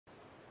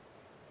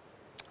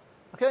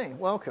Okay,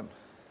 welcome.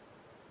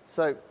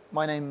 So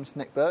my name's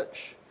Nick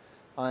Burch.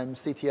 I'm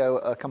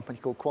CTO at a company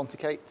called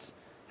Quanticate,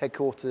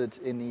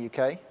 headquartered in the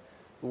UK.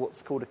 We're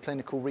what's called a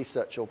clinical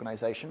research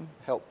organisation,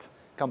 help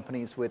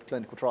companies with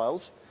clinical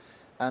trials.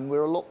 And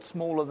we're a lot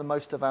smaller than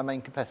most of our main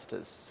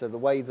competitors. So the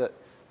way that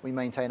we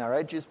maintain our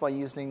edge is by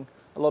using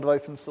a lot of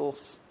open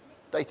source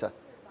data.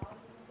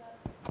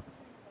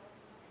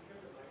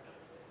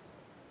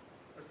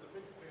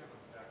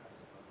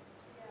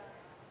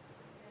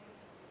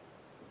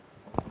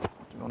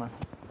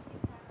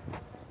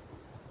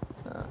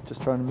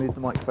 Just trying to move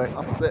the microphone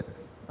up a bit.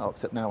 Oh,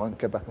 except now I won't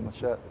go back on my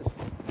shirt. Is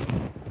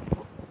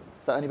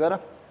that any better?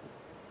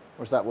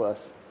 Or is that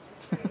worse?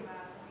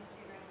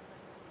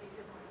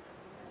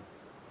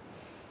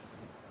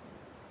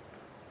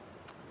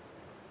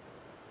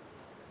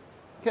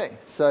 Okay,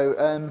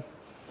 so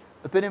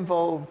I've been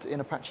involved in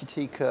Apache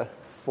Tika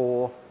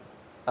for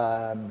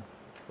probably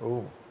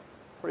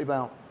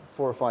about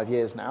 4 or 5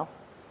 years now.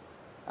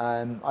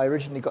 I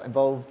originally got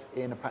involved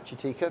in Apache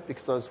Tika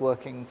because I was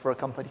working for a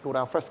company called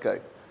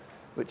Alfresco,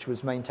 which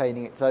was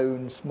maintaining its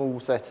own small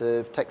set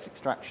of text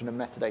extraction and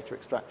metadata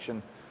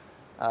extraction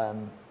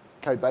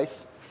code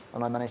base,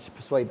 and I managed to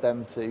persuade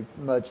them to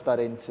merge that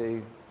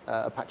into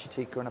Apache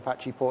Tika and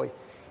Apache Poi.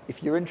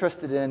 If you're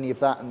interested in any of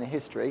that and the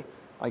history,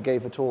 I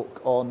gave a talk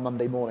on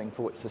Monday morning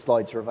for which the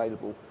slides are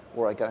available,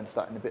 or I go into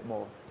that in a bit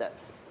more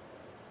depth.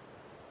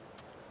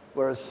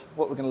 Whereas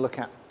what we're going to look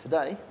at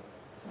today,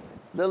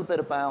 a little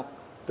bit about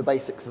the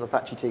basics of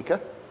Apache Tika.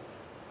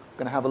 We're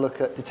going to have a look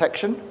at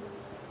detection,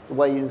 the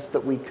ways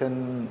that we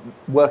can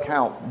work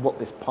out what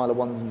this pile of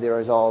ones and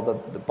zeros are,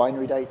 the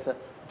binary data,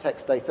 the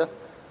text data.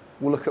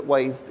 We'll look at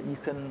ways that you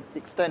can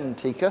extend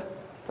Tika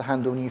to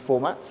handle new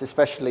formats,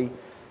 especially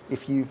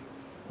if you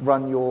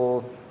run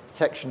your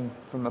detection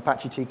from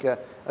Apache Tika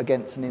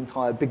against an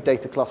entire big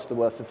data cluster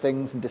worth of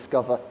things and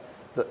discover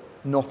that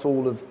not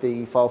all of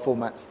the file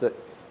formats that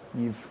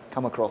you've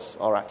come across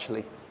are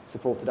actually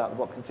supported out of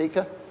the box in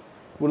Tika.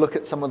 We'll look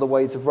at some of the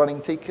ways of running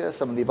Tika,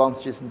 some of the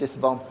advantages and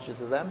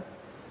disadvantages of them,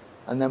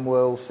 and then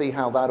we'll see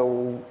how that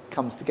all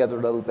comes together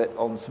a little bit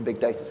on some big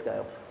data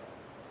scale.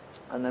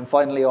 And then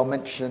finally, I'll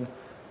mention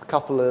a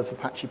couple of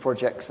Apache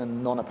projects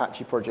and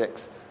non-Apache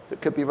projects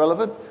that could be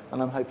relevant,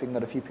 and I'm hoping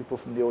that a few people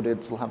from the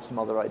audience will have some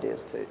other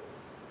ideas too.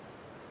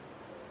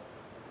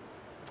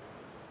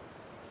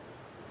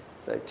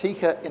 So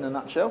Tika in a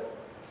nutshell.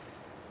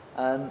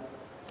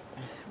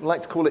 We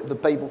like to call it the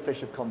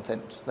Babelfish of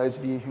content. Those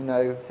of you who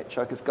know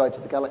Hitchhiker's Guide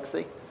to the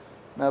Galaxy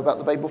know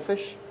about the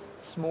Babelfish.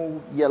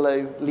 Small,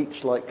 yellow,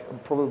 leech-like,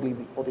 and probably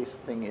the oddest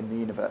thing in the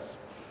universe.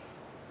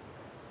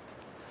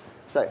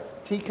 So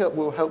Tika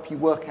will help you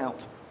work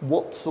out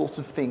what sort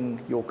of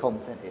thing your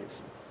content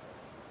is.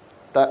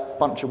 That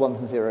bunch of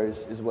ones and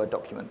zeros is a Word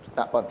document.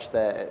 That bunch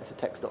there is a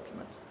text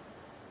document.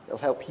 It'll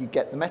help you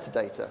get the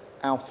metadata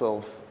out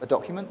of a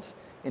document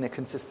in a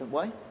consistent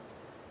way.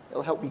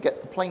 It'll help you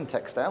get the plain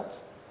text out,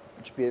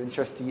 which would be of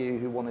interest to you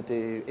who want to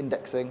do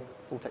indexing,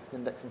 full text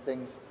indexing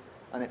things,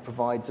 and it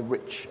provides a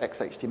rich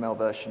XHTML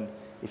version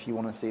if you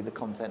want to see the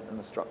content and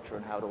the structure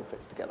and how it all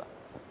fits together.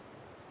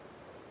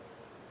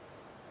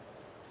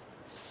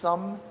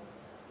 Some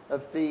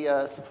of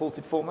the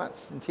supported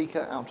formats in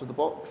Tika out of the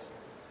box.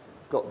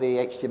 We've got the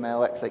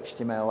HTML,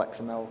 XHTML,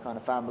 XML kind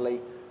of family.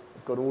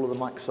 We've got all of the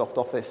Microsoft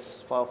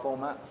Office file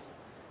formats,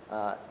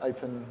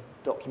 open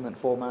document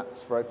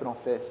formats for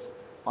OpenOffice,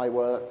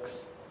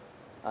 iWorks,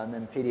 and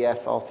then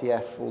PDF,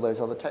 RTF, all those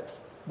other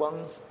text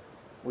ones.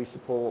 We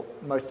support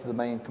most of the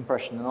main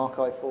compression and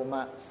archive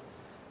formats.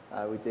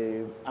 We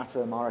do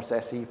Atom,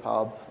 RSS,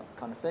 EPUB, that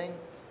kind of thing.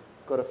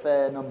 We've got a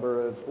fair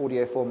number of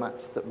audio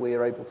formats that we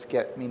are able to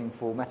get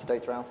meaningful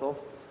metadata out of,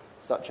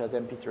 such as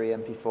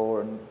MP3,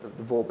 MP4, and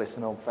the Vorbis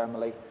and OGG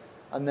family.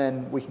 And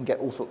then we can get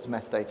all sorts of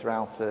metadata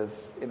out of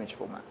image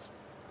formats.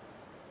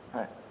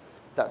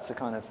 That's a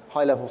kind of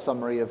high-level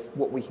summary of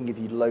what we can give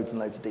you loads and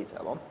loads of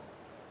detail on.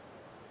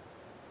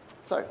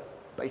 So,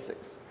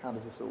 basics. How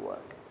does this all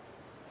work?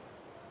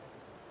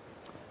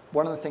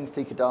 One of the things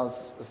Tika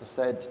does, as I've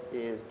said,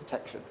 is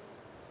detection.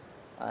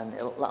 And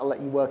that'll let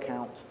you work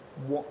out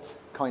what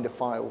kind of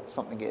file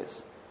something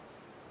is.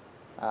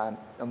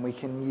 And we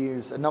can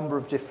use a number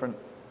of different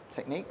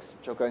techniques,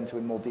 which I'll go into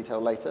in more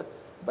detail later.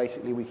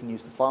 Basically, we can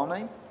use the file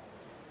name.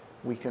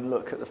 We can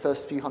look at the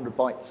first few hundred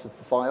bytes of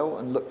the file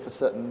and look for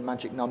certain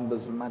magic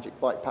numbers and magic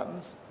byte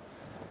patterns.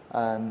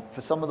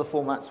 For some of the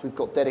formats, we've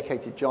got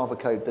dedicated Java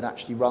code that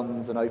actually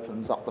runs and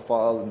opens up the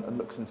file and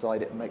looks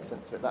inside it and makes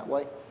sense of it that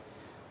way.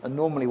 And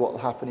normally what will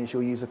happen is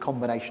you'll use a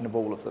combination of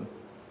all of them.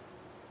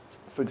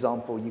 For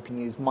example, you can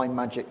use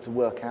MindMagick to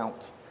work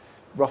out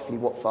roughly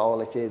what file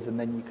it is, and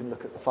then you can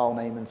look at the file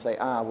name and say,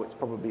 well, it's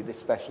probably this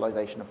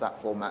specialization of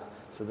that format,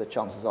 so the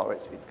chances are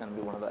it's going to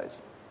be one of those.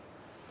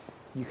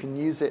 You can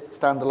use it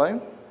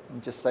standalone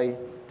and just say,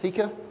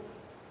 Tika,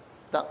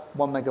 that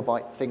 1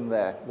 megabyte thing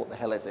there, what the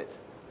hell is it?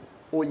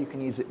 Or you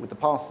can use it with the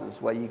parsers,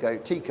 where you go,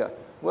 Tika,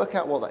 work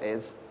out what that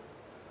is,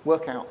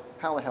 work out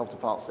how the hell to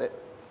parse it,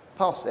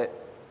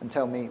 and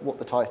tell me what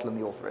the title and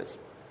the author is.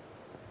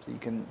 So you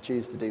can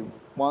choose to do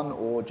one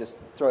or just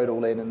throw it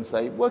all in and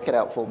say, work it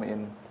out for me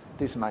and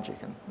do some magic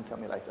and tell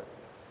me later.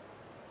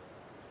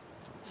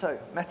 So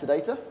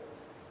metadata,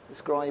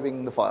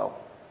 describing the file.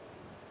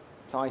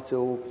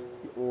 Title,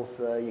 your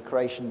author, your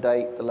creation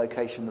date, the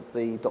location that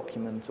the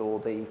document or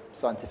the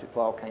scientific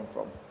file came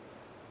from.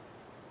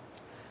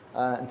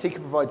 And Tika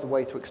provides a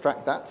way to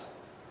extract that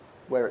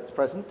where it's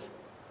present.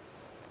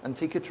 And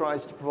Tika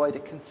tries to provide a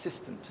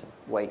consistent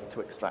way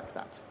to extract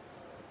that.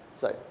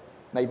 So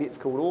maybe it's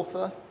called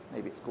author,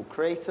 maybe it's called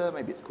creator,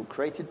 maybe it's called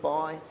created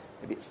by,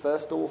 maybe it's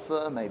first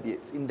author, maybe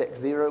it's index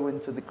 0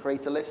 into the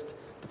creator list,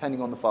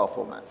 depending on the file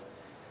format.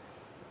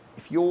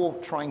 If you're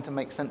trying to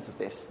make sense of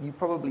this, you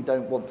probably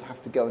don't want to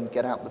have to go and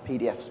get out the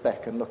PDF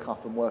spec and look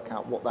up and work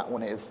out what that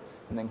one is,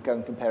 and then go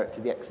and compare it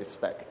to the EXIF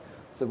spec.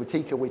 So with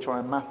Tika, we try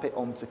and map it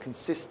onto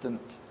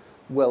consistent,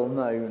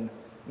 well-known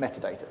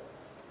metadata,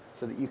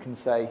 so that you can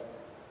say,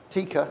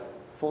 Tika,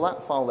 for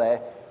that file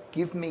there,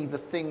 give me the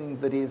thing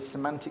that is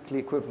semantically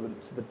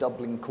equivalent to the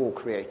Dublin core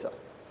creator.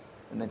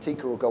 And then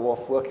Tika will go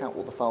off, work out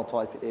what the file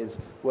type it is,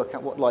 work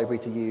out what library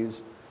to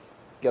use,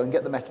 go and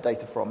get the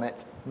metadata from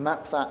it,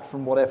 map that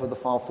from whatever the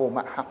file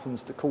format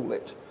happens to call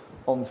it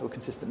onto a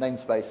consistent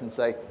namespace and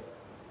say,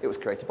 it was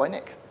created by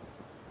Nick.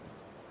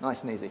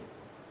 Nice and easy.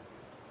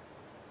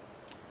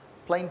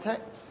 Plain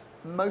text.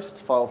 Most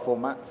file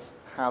formats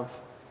have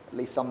at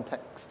least some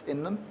text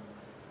in them.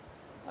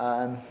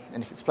 And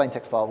if it's a plain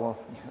text file, well,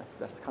 yeah,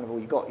 that's kind of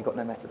all you got. You've got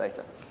no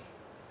metadata.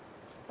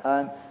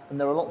 And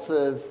there are lots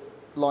of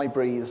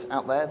libraries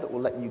out there that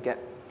will let you get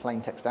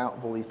plain text out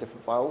of all these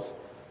different files,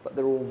 but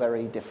they're all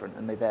very different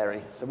and they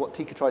vary. So what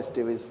Tika tries to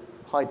do is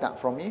hide that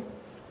from you.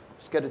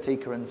 Just go to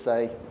Tika and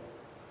say,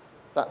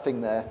 that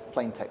thing there,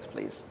 plain text,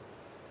 please.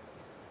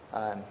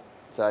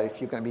 So if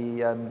you're going to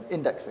be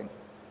indexing,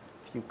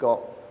 if you've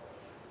got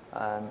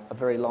a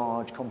very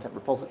large content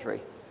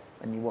repository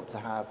and you want to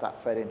have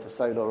that fed into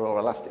Solr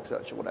or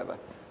Elasticsearch or whatever,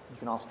 you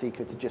can ask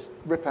Tika to just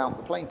rip out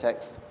the plain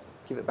text,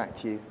 give it back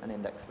to you, and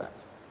index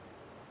that.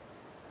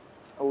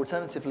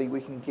 Alternatively,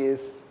 we can give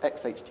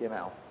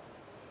XHTML.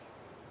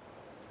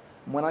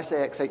 When I say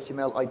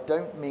XHTML, I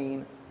don't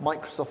mean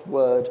Microsoft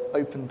Word,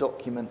 open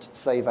document,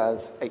 save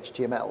as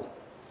HTML.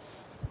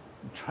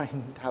 I'm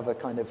trying to have a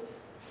kind of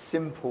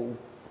simple,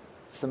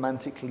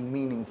 semantically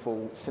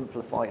meaningful,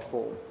 simplified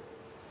form.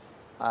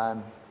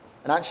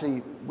 And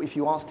actually, if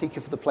you ask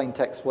Tika for the plain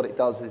text, what it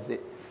does is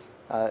it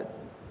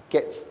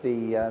gets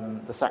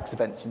the SAX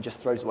events and just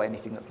throws away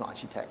anything that's not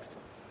actually text.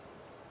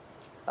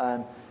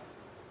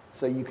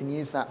 So you can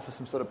use that for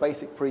some sort of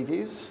basic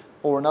previews.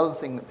 Or another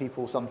thing that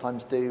people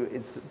sometimes do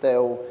is that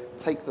they'll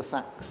take the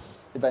SAX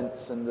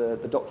events and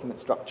the document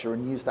structure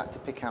and use that to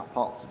pick out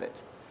parts of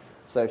it.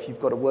 So if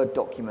you've got a Word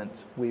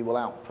document, we will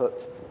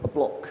output a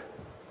block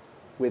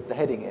with the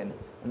heading in,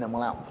 and then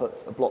we'll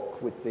output a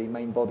block with the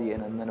main body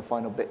in, and then a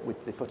final bit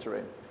with the footer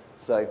in.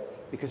 So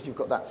because you've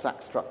got that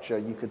SAX structure,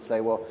 you could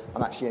say, well,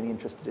 I'm actually only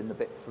interested in the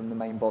bit from the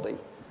main body,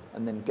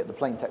 and then get the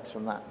plain text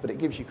from that. But it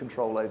gives you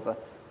control over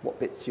what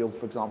bits you're,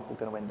 for example,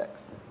 going to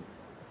index.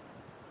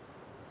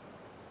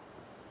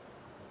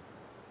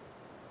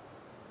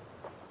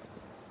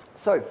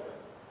 So,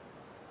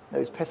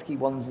 those pesky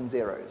ones and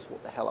zeros,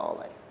 what the hell are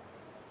they?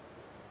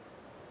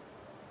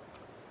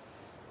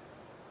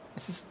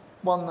 This is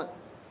one that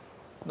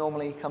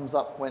normally comes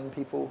up when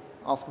people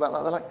ask about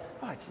that. They're like,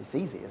 oh, it's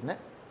easy, isn't it?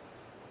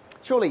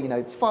 Surely,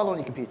 it's a file on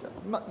your computer.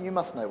 You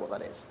must know what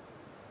that is.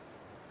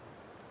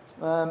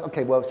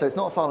 Okay, well, so it's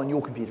not a file on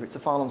your computer, it's a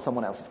file on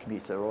someone else's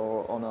computer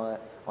or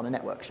on a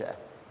network share.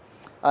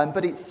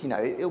 But it's,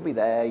 it'll be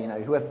there,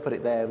 whoever put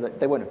it there,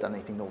 they won't have done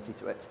anything naughty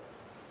to it.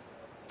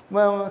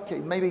 Well, okay,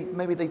 maybe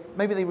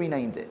they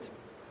renamed it,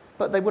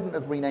 but they wouldn't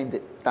have renamed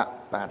it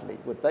that badly,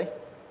 would they?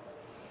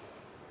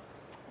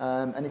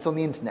 And it's on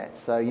the internet,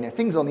 so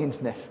things on the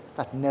internet,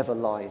 that never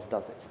lies,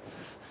 does it?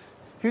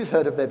 Who's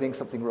heard of there being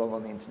something wrong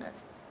on the internet?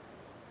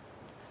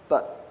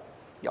 But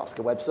you ask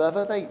a web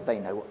server, they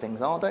know what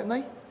things are, don't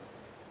they?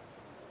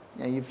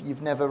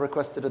 You've never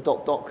requested a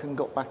 .doc and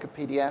got back a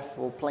PDF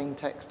or plain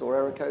text or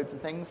error codes and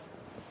things.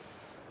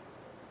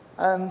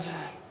 And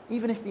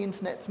even if the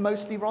internet's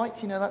mostly right,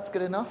 that's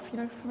good enough.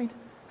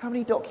 How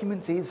many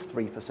documents is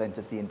 3%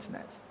 of the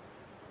internet?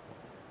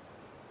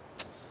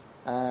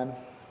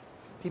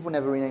 People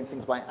never rename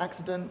things by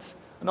accident,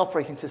 and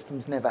operating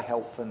systems never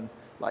help. And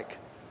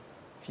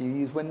if you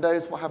use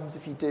Windows, what happens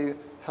if you do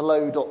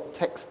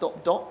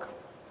hello.text.doc?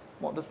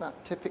 What does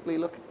that typically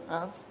look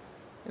as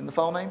in the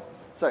file name?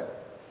 So,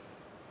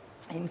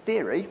 in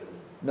theory,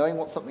 knowing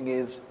what something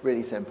is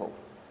really simple.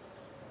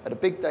 At a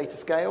big data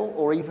scale,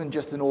 or even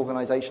just an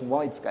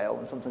organization-wide scale,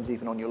 and sometimes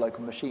even on your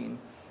local machine,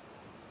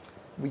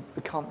 we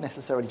can't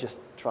necessarily just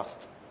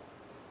trust.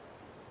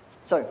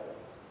 So,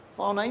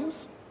 file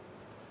names,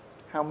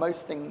 how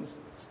most things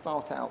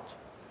start out.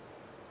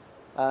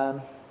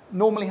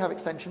 Normally have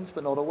extensions,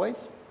 but not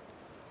always.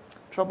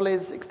 Trouble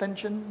is,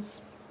 extensions,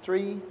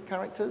 3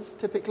 characters,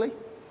 typically.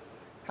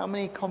 How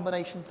many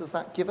combinations does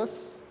that give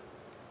us?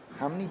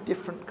 How many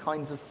different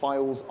kinds of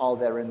files are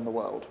there in the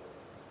world?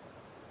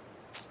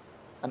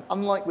 And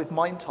unlike with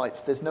MIME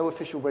types, there's no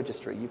official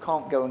registry. You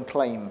can't go and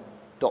claim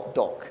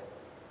 .doc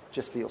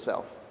just for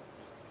yourself.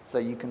 So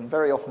you can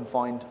very often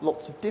find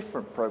lots of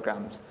different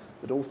programs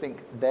that all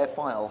think their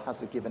file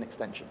has a given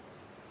extension.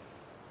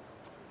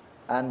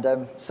 And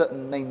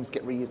certain names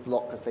get reused a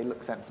lot because they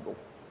look sensible.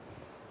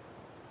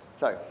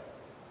 So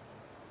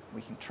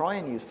we can try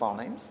and use file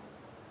names.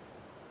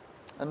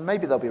 And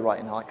maybe they'll be right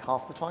in like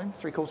half the time,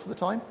 3/4 of the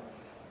time.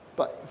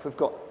 But if we've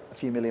got a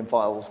few million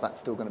files, that's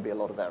still going to be a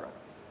lot of error.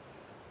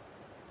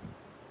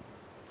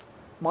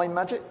 MIME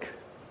magic.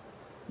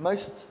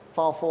 Most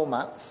file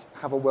formats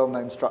have a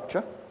well-known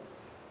structure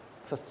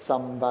for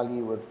some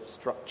value of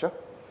structure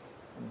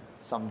and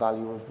some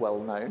value of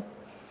well-known.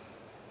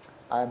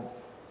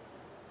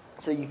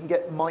 So you can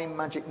get MIME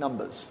magic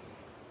numbers,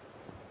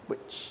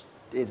 which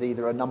is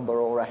either a number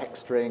or a hex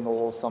string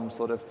or some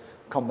sort of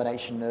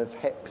combination of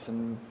hex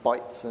and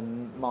bytes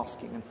and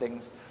masking and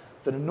things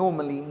that are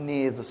normally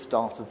near the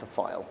start of the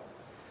file.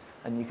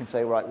 And you can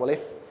say, right, well,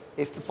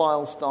 if the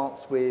file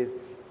starts with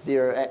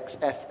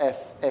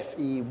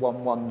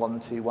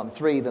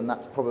 0xFFFE111213, then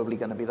that's probably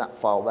going to be that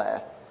file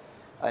there.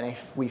 And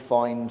if we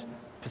find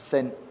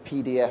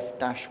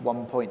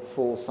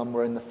 %PDF-1.4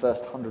 somewhere in the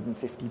first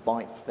 150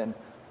 bytes, then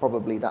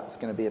probably that's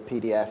going to be a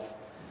PDF.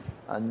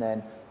 And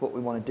then what we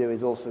want to do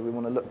is also we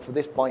want to look for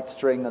this byte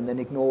string and then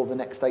ignore the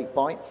next 8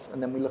 bytes.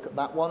 And then we look at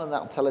that one, and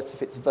that'll tell us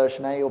if it's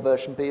version A or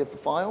version B of the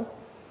file.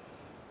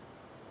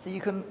 So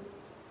you can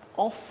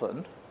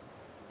often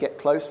get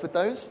close with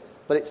those,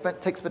 but it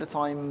takes a bit of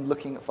time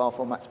looking at file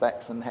format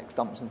specs and hex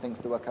dumps and things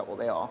to work out what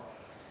they are.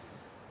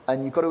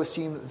 And you've got to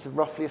assume that it's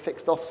roughly a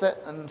fixed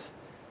offset, and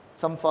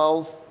some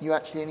files you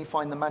actually only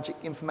find the magic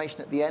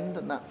information at the end,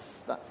 and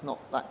that's not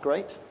that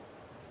great.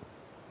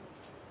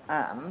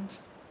 And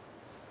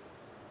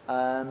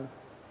you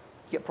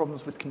get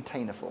problems with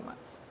container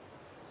formats.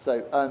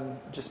 So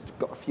just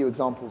got a few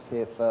examples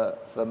here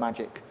for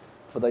magic,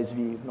 for those of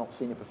you who've not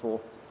seen it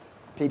before.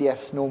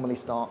 PDFs normally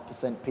start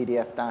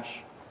 %PDF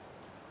dash,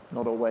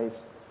 not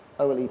always.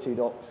 OLE2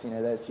 docs,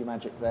 there's your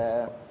magic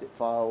there, zip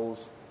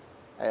files,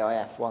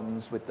 AIF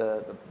ones with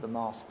the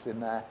masks in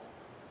there.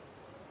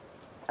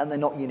 And they're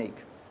not unique.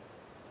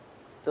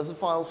 Does a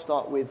file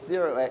start with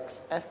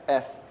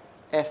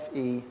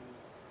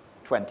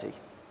 0xFFFE20?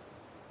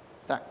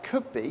 That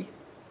could be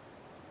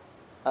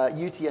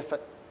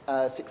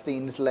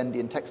UTF-16 little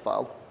endian text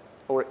file,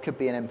 or it could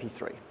be an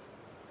MP3,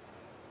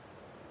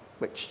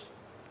 which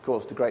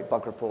caused a great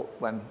bug report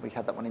when we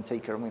had that one in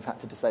Tika, and we've had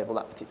to disable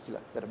that particular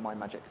bit of MIME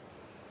magic.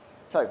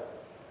 So,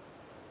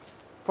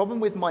 problem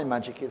with MIME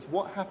magic is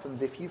what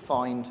happens if you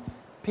find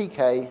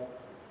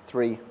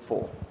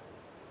PK34.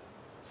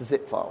 It's a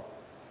zip file.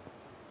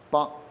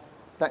 But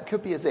that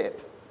could be a zip,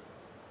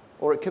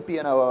 or it could be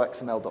an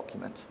OOXML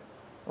document,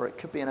 or it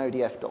could be an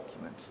ODF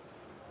document,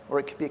 or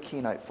it could be a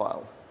Keynote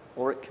file,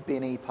 or it could be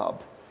an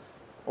EPUB,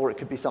 or it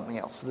could be something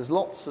else. So there's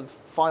lots of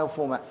file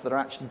formats that are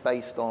actually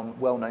based on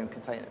well-known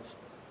containers.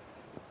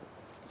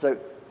 So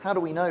how do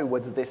we know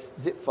whether this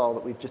zip file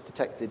that we've just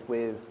detected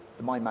with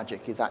the MIME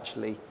magic is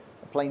actually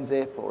a plain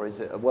zip, or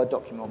is it a Word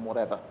document, or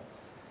whatever?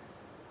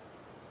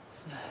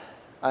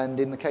 And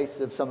in the case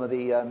of some of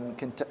the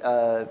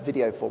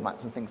video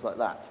formats and things like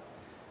that,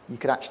 you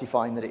could actually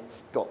find that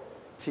it's got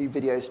 2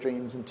 video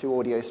streams and 2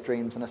 audio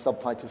streams and a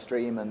subtitle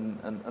stream and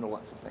all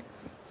that sort of thing.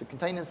 So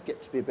containers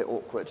get to be a bit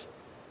awkward.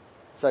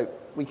 So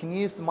we can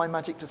use the MIME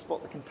magic to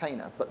spot the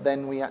container, but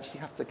then we actually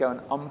have to go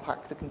and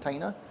unpack the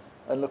container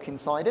and look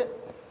inside it.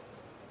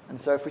 And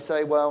so if we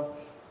say, well,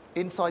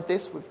 inside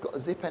this we've got a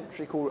zip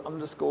entry called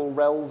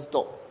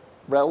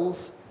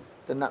 _rels.rels,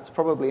 then that's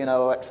probably an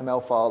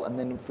OOXML file. And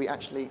then if we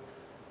actually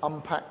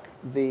unpack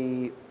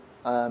the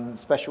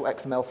special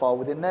XML file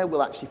within there,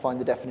 we'll actually find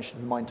the definition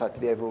of the MIME type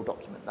of the overall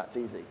document. That's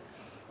easy.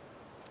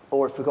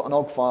 Or if we've got an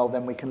OGG file,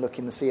 then we can look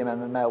in the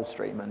CMM and mail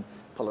stream and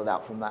pull it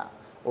out from that.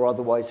 Or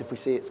otherwise, if we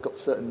see it's got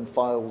certain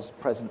files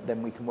present,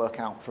 then we can work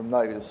out from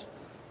those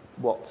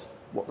what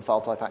the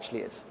file type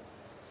actually is.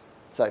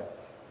 So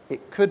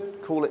it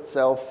could call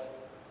itself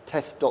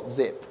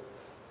test.zip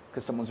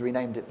because someone's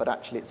renamed it, but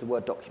actually it's a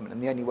Word document.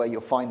 And the only way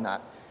you'll find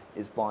that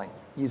is by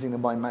using the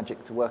MIME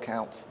magic to work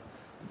out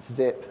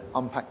zip,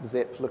 unpack the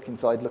zip, look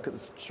inside, look at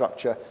the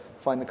structure,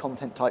 find the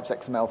content types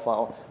XML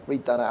file,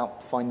 read that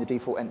out, find the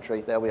default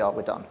entry. There we are,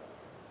 we're done.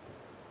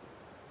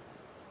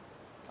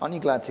 Aren't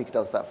you glad Tika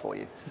does that for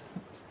you?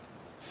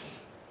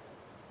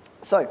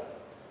 So,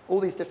 all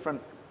these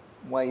different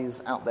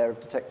ways out there of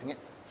detecting it.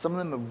 Some of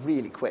them are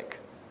really quick,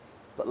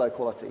 but low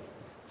quality.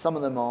 Some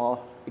of them are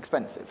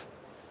expensive,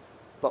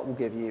 but will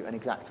give you an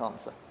exact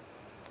answer.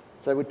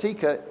 So with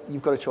Tika,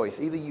 you've got a choice.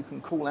 Either you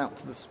can call out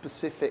to the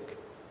specific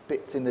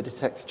bits in the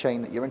detector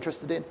chain that you're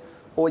interested in,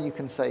 or you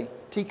can say,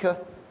 Tika,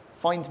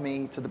 find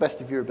me, to the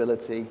best of your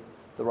ability,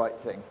 the right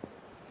thing.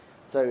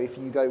 So if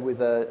you go with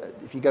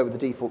the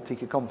default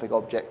Tika config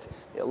object,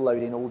 it'll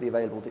load in all the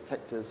available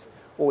detectors,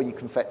 or you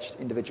can fetch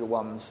individual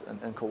ones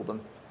and call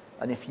them.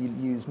 And if you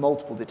use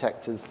multiple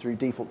detectors through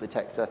default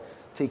detector,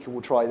 Tika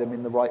will try them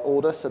in the right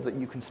order so that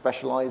you can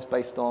specialize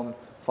based on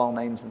file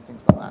names and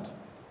things like that.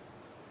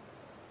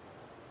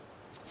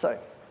 So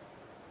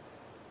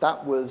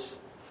that was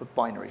for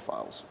binary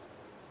files,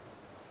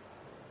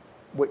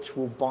 which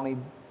will by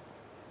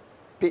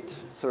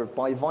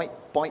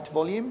byte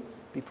volume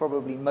be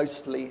probably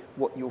mostly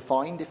what you'll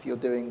find if you're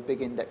doing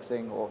big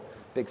indexing or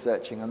big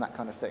searching and that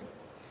kind of thing.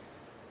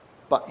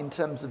 But in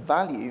terms of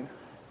value,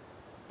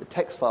 the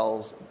text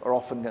files are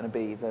often going to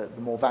be the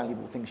more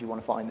valuable things you want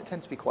to find. They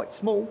tend to be quite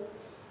small,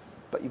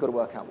 but you've got to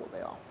work out what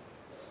they are.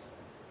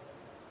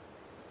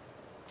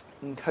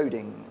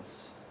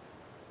 Encodings.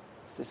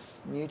 Is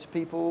this new to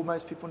people?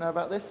 Most people know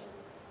about this.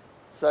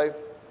 So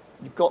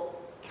you've got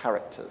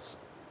characters,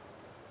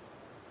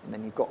 and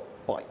then you've got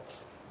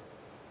bytes,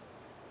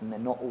 and they're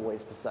not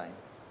always the same.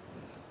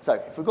 So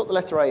if we've got the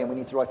letter A and we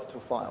need to write it to a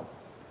file,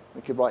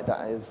 we could write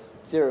that as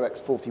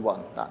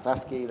 0x41. That's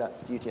ASCII,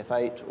 that's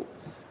UTF-8, or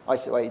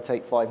ISO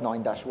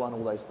 8859-1,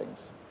 all those things.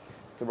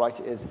 You could write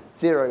it as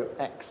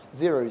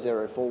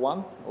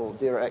 0x0041 or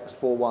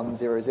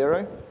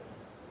 0x4100,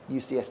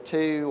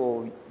 UCS2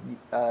 or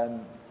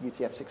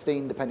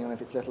UTF-16, depending on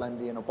if it's little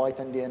endian or byte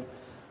endian,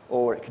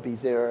 or it could be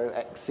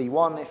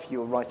 0xC1 if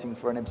you're writing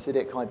for an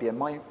EBCDIC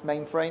IBM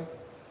mainframe.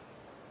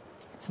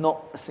 It's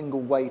not a single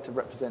way to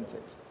represent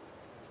it.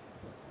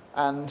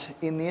 And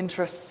in the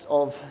interests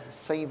of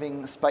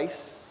saving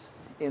space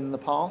in the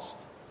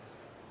past,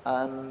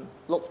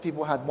 lots of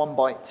people had 1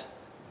 byte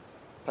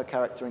per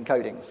character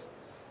encodings,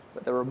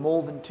 but there are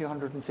more than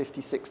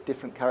 256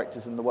 different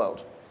characters in the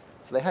world.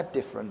 So they had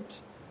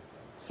different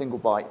single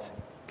byte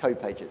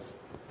code pages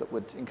that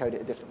would encode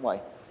it a different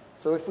way.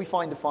 So if we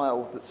find a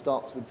file that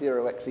starts with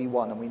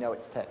 0xe1 and we know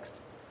it's text,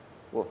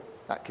 well,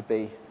 that could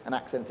be an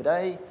accented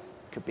A,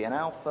 could be an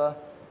alpha,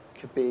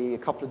 could be a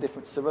couple of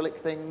different Cyrillic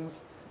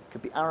things,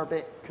 could be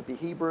Arabic, could be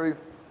Hebrew,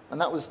 and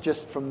that was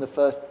just from the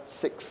first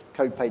 6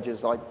 code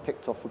pages I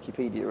picked off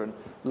Wikipedia and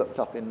looked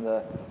up in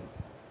the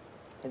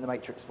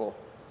matrix for.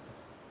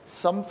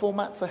 Some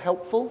formats are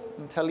helpful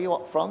and tell you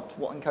up front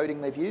what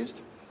encoding they've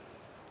used.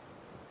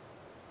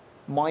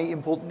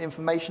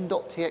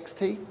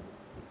 myimportantinformation.txt,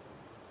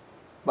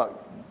 well,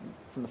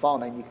 from the file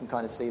name you can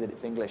kind of see that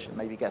it's English and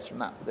maybe guess from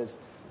that, but there's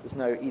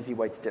no easy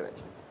way to do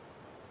it.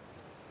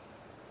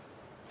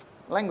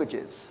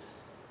 Languages.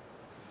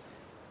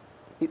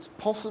 It's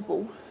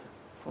possible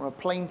from a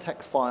plain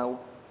text file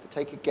to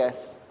take a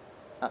guess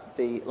at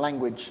the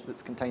language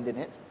that's contained in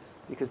it,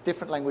 because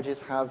different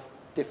languages have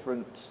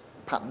different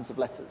patterns of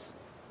letters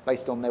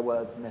based on their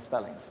words and their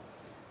spellings.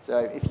 So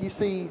if you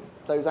see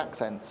those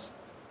accents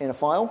in a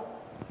file,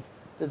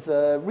 there's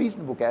a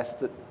reasonable guess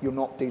that you're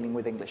not dealing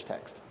with English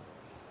text.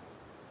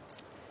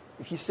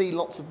 If you see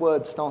lots of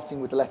words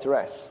starting with the letter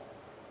S,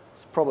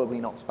 it's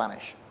probably not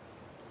Spanish.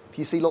 If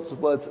you see lots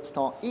of words that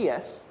start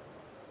ES,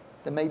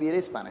 then maybe it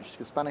is Spanish,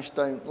 because Spanish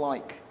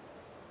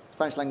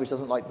language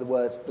doesn't like the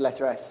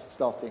letter S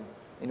starting.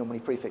 They normally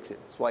prefix it.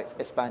 That's why it's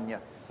España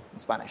in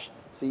Spanish.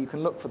 So you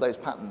can look for those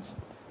patterns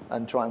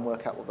and try and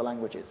work out what the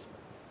language is.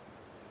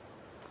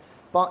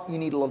 But you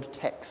need a lot of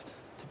text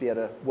to be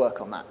able to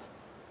work on that.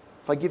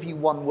 If I give you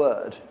one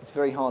word, it's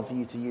very hard for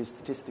you to use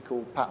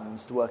statistical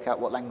patterns to work out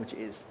what language it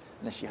is,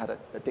 unless you had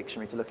a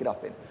dictionary to look it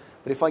up in.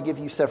 But if I give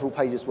you several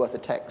pages worth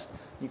of text,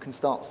 you can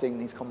start seeing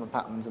these common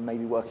patterns and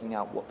maybe working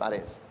out what that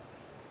is.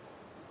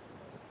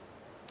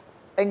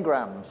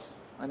 Engrams.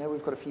 I know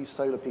we've got a few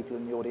solar people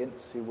in the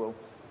audience who will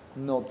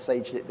nod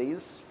sagely at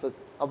these. For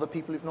other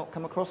people who've not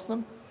come across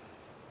them,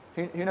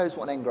 who knows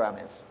what an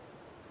engram is?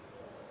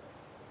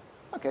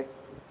 Okay.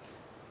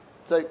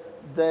 So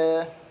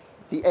the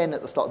N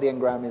at the start of the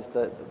engram is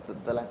the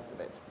length of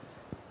it.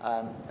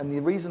 And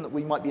the reason that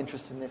we might be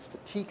interested in this for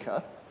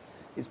Tika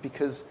is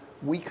because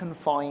we can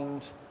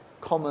find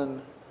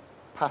common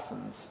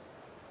patterns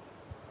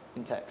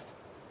in text.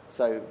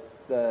 So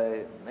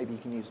maybe you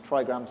can use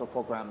trigrams or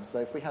programs. So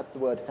if we had the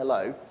word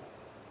hello,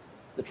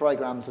 the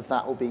trigrams of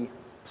that will be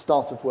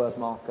start of word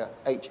marker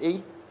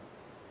HE,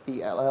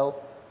 ELL,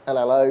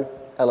 LLO,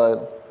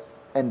 LO,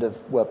 end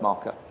of word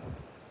marker.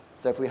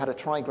 So if we had a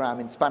trigram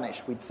in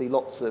Spanish, we'd see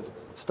lots of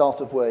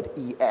start of word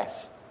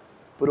ES,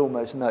 but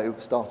almost no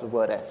start of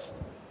word S.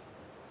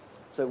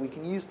 So we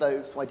can use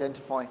those to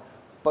identify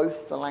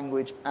both the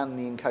language and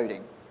the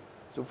encoding.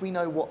 So if we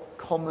know what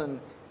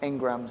common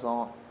engrams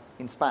are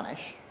in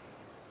Spanish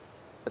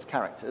as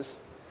characters,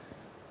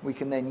 we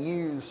can then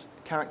use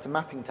character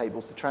mapping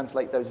tables to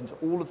translate those into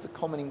all of the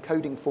common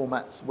encoding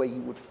formats where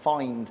you would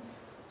find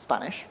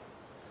Spanish.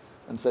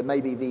 And so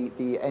maybe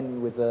the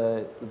N with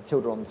the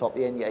tilde on the top,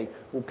 the NA,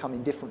 will come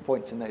in different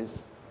points in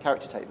those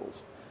character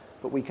tables.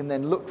 But we can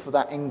then look for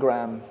that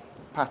engram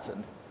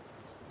pattern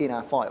in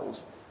our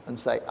files and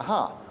say,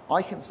 aha,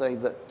 I can say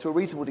that to a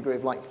reasonable degree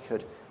of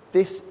likelihood,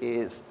 this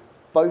is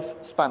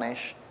both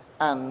Spanish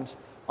and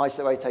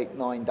ISO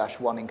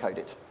 889-1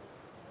 encoded.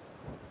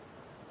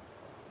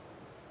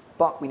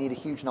 But we need a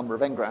huge number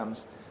of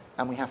engrams,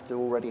 and we have to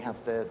already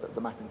have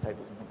the mapping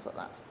tables and things like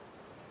that.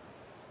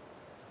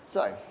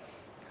 So,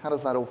 how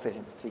does that all fit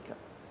into Tika?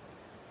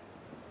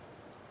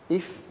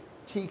 If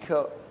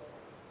Tika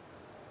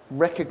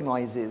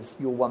recognizes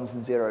your ones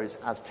and zeros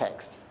as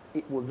text,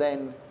 it will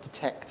then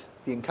detect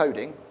the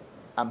encoding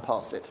and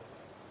parse it.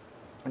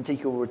 and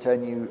Tika will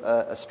return you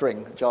a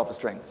string, a Java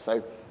string.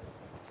 So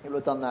it will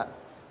have done that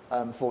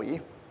for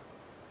you.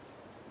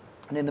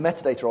 And in the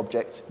metadata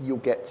object, you'll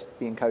get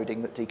the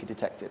encoding that Tika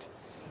detected.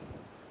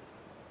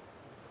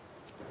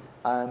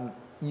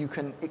 You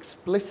can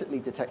explicitly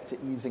detect it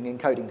using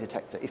encoding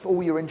detector. If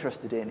all you're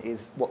interested in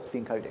is what's the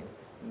encoding,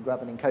 you can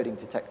grab an encoding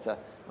detector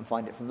and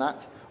find it from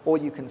that. Or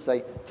you can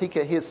say,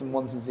 Tika, here's some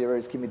ones and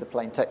zeros, give me the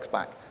plain text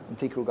back. And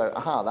Tika will go,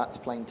 aha, that's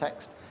plain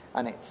text,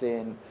 and it's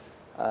in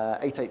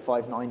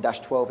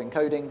 8859-12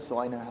 encoding, so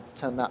I know how to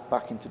turn that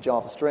back into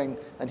Java string,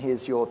 and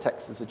here's your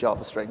text as a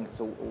Java string. It's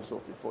all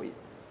sorted for you.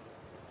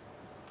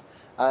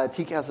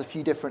 Tika has a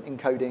few different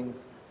encoding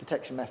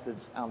detection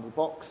methods out of the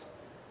box.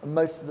 And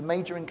most of the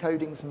major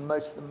encodings and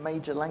most of the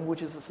major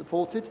languages are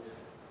supported.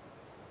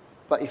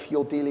 But if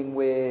you're dealing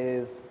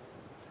with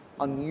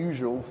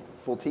unusual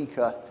for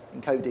Tika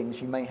encodings,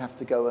 you may have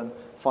to go and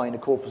find a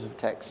corpus of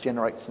text,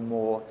 generate some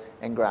more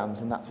engrams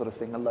and that sort of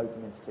thing, and load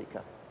them into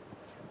Tika.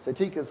 So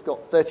Tika's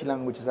got 30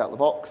 languages out of the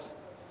box.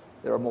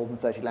 There are more than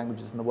 30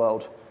 languages in the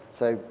world.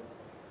 So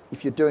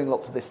if you're doing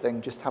lots of this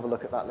thing, just have a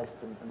look at that list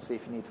and see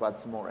if you need to add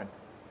some more in.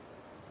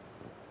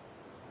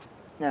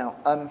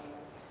 Now,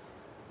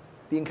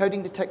 the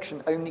encoding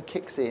detection only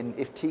kicks in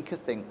if Tika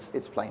thinks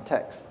it's plain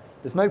text.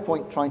 There's no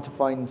point trying to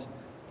find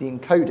the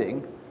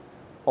encoding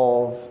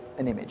of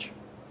an image,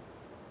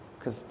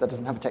 because that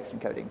doesn't have a text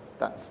encoding.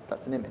 That's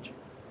an image.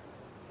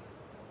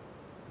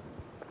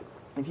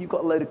 If you've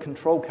got a load of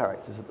control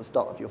characters at the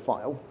start of your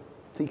file,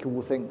 Tika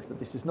will think that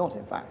this is not,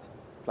 in fact,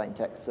 plain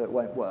text, so it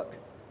won't work.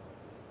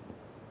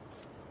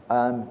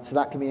 So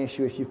that can be an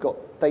issue if you've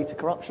got data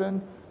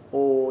corruption,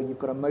 or you've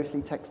got a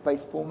mostly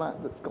text-based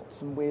format that's got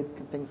some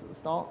weird things at the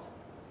start.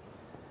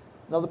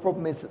 Another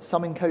problem is that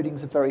some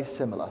encodings are very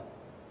similar.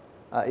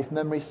 If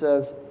memory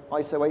serves,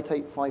 ISO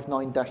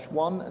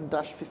 8859-1 and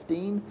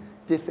 -15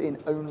 differ in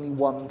only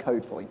one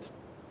code point.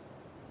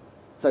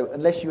 So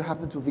unless you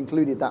happen to have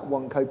included that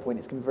one code point,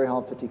 it's going to be very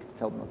hard for Tika to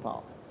tell them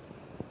apart.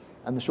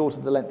 And the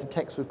shorter the length of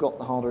text we've got,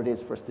 the harder it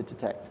is for us to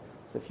detect.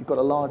 So if you've got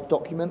a large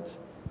document,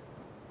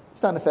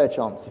 stand a fair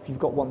chance. If you've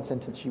got one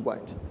sentence, you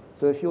won't.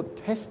 So if you're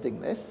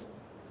testing this,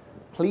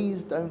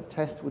 please don't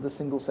test with a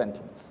single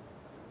sentence.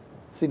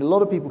 I've seen a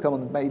lot of people come on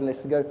the mailing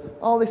list and go,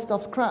 oh, this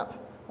stuff's crap.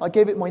 I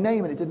gave it my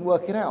name and it didn't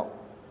work it out.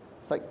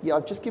 It's like, yeah,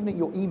 I've just given it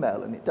your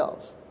email and it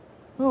does.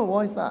 Oh,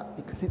 why is that?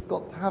 Because it's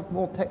got to have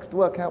more text to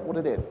work out what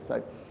it is.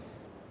 So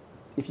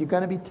if you're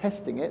going to be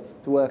testing it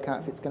to work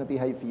out if it's going to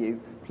behave for you,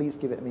 please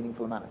give it a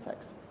meaningful amount of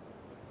text.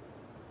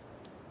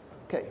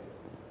 Okay,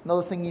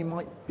 another thing you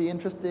might be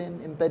interested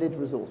in, embedded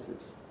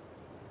resources.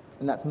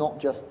 And that's not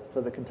just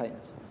for the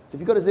containers. So if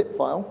you've got a zip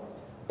file,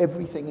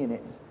 everything in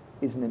it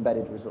is an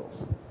embedded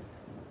resource.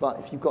 But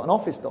if you've got an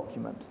Office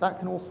document, that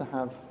can also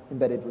have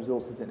embedded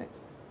resources in it.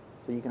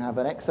 So you can have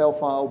an Excel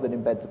file that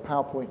embeds a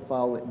PowerPoint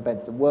file, that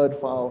embeds a Word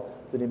file,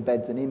 that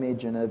embeds an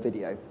image and a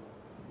video.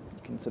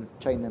 You can sort of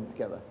chain them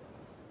together.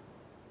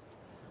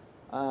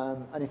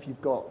 And if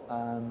you've got,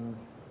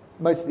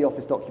 most of the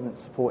Office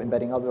documents support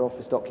embedding other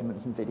Office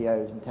documents and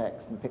videos and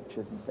text and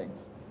pictures and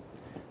things.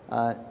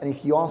 And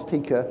if you ask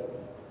Tika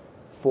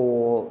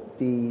for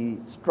the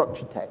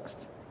structured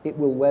text, it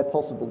will, where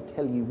possible,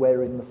 tell you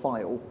where in the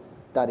file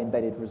that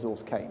embedded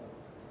resource came.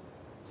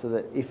 So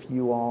that if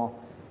you are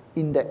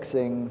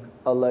indexing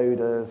a load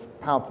of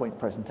PowerPoint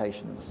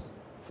presentations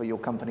for your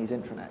company's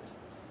intranet,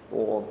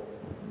 or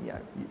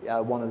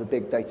one of the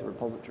big data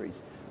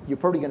repositories, you're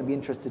probably going to be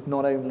interested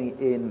not only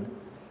in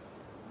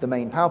the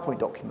main PowerPoint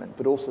document,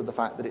 but also the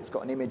fact that it's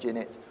got an image in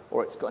it,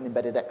 or it's got an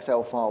embedded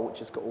Excel file which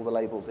has got all the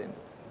labels in.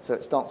 So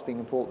it starts being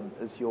important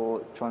as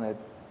you're trying to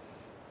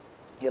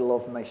get a lot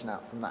of information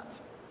out from that.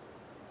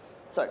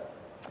 So,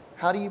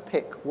 how do you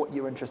pick what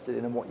you're interested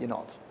in and what you're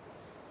not?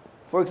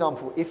 For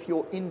example, if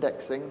you're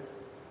indexing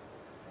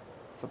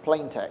for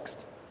plain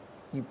text,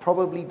 you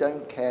probably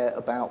don't care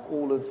about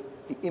all of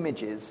the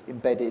images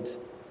embedded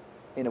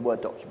in a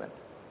Word document,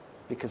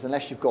 because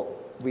unless you've got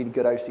really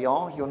good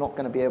OCR, you're not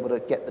going to be able to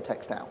get the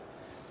text out.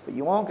 But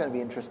you are going to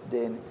be interested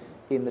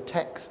in the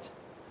text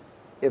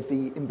of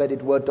the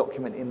embedded Word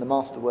document in the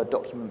master Word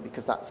document,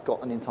 because that's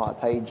got an entire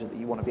page that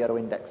you want to be able to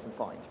index and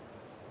find.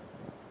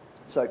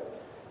 So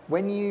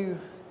when you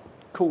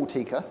call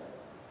Tika,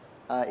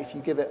 if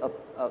you give it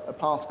a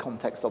pass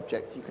context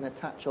object, you can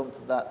attach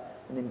onto that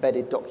an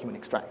embedded document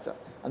extractor.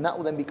 And that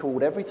will then be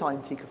called every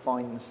time Tika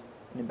finds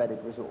an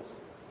embedded resource.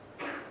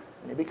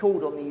 And it'll be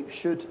called on the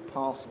should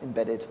pass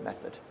embedded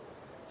method.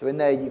 So in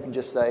there you can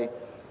just say,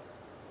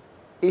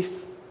 if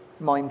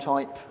MIME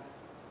type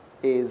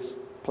is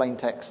plain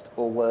text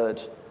or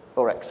Word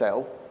or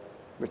Excel,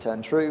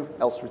 return true,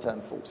 else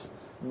return false.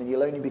 And then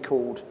you'll only be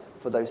called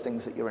for those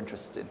things that you're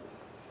interested in.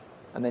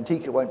 And then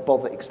Tika won't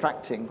bother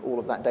extracting all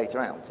of that data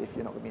out if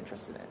you're not going to be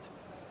interested in it.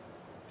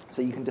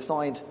 So you can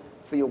decide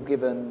for your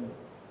given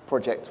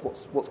project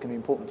what's going to be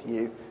important to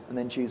you, and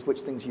then choose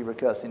which things you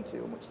recurse into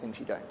and which things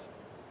you don't.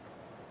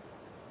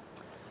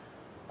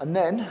 And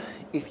then,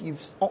 if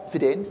you've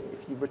opted in,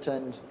 if you've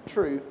returned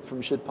true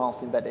from should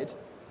pass embedded,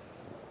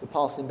 the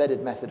pass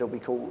embedded method will be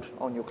called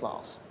on your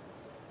class.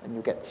 And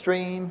you'll get the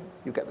stream,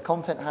 you'll get the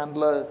content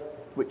handler,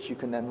 which you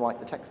can then write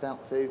the text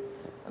out to,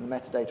 and the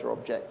metadata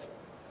object.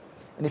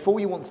 And if all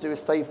you want to do is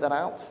save that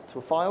out to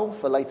a file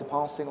for later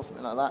parsing or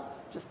something like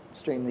that, just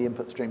stream the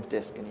input stream to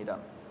disk and you're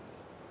done.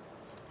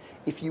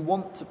 If you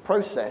want to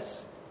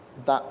process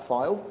that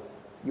file,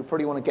 you'll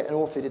probably want to get an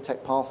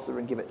auto-detect parser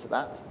and give it to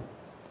that.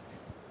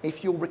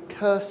 If you're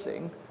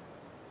recursing,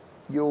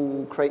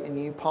 you'll create a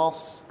new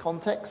parse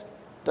context.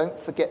 Don't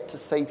forget to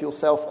save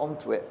yourself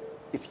onto it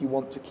if you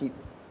want to keep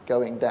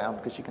going down,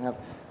 because you can have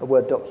a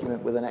Word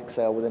document with an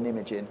Excel with an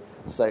image in.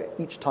 So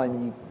each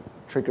time you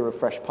trigger a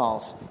fresh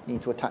parse, you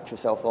need to attach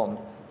yourself on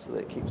so that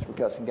it keeps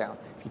recursing down.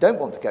 If you don't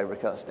want to go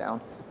recurse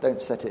down,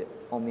 don't set it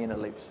on the inner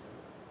loops.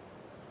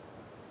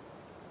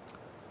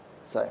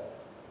 So,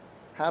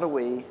 how do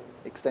we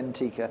extend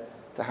Tika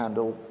to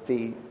handle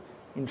the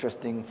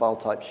interesting file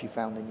types you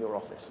found in your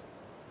office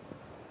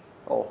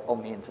or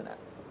on the internet?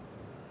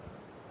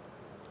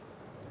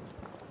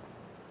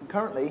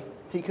 Currently,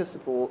 Tika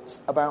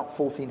supports about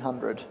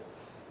 1,400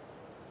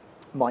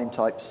 MIME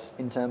types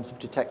in terms of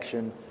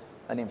detection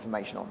and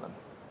information on them.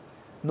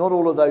 Not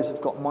all of those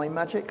have got MIME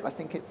magic. I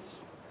think it's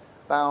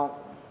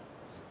about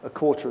a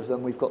quarter of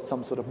them we've got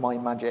some sort of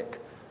MIME magic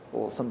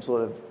or some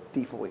sort of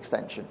default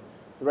extension.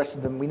 The rest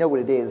of them, we know what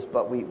it is,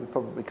 but we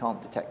probably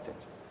can't detect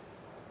it.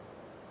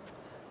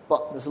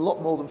 But there's a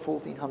lot more than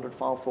 1,400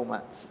 file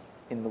formats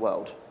in the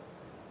world.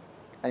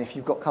 And if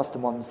you've got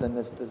custom ones, then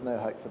there's no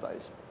hope for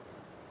those.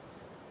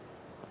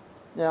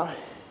 Now,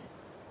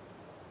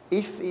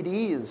 if it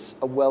is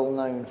a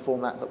well-known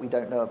format that we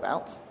don't know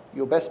about,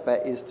 your best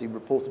bet is to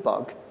report a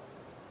bug,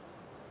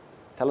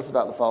 tell us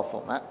about the file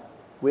format,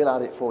 we'll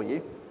add it for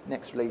you,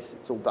 next release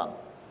it's all done.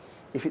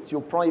 If it's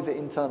your private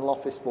internal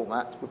office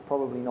format, we're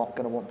probably not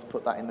going to want to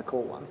put that in the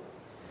core one.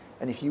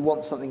 And if you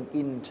want something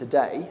in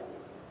today,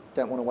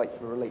 don't want to wait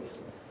for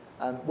release.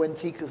 When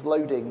Tika's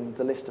loading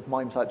the list of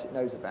MIME types it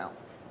knows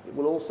about, it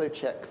will also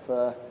check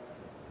for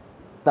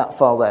that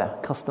file there,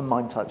 custom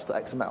MIME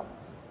types.xml.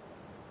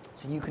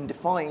 So you can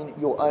define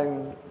your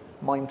own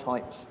MIME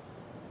types,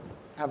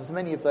 have as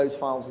many of those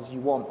files as you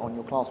want on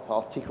your class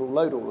path. Tika will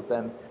load all of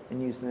them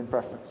and use them in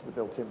preference to the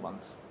built-in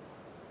ones.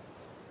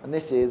 And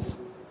this is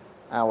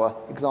our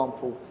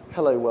example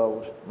hello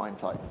world MIME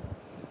type.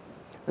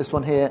 This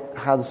one here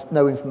has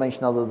no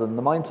information other than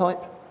the MIME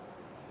type.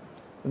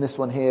 And this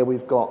one here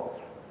we've got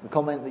the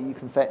comment that you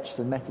can fetch,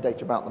 some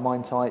metadata about the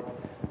MIME type.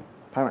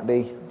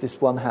 Apparently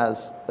this one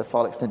has a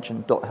file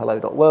extension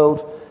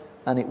 .hello.world,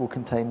 and it will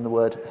contain the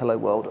word hello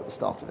world at the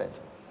start of it.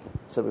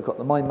 So we've got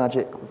the MIME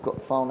magic, we've got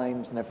the file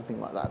names and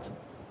everything like that.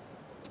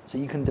 So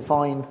you can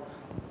define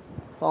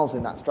files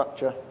in that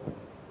structure,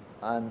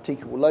 and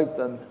Tika will load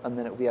them, and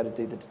then it will be able to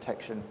do the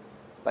detection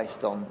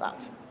based on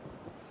that.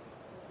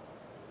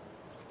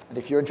 And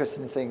if you're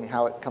interested in seeing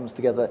how it comes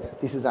together,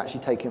 this is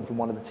actually taken from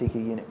one of the Tika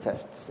unit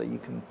tests, so you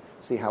can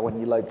see how when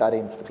you load that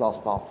into the class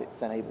path, it's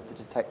then able to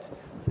detect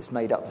this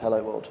made-up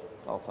hello world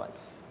file type.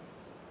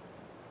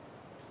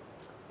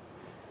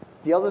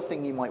 The other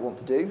thing you might want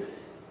to do,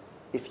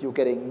 if you're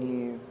getting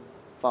new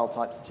file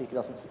types that Tika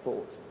doesn't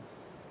support,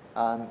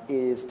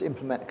 is to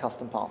implement a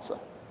custom parser.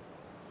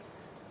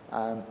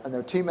 And there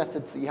are two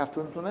methods that you have to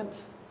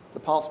implement. The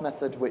parse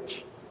method,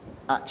 which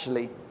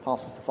actually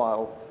parses the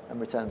file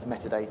and returns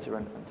metadata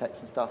and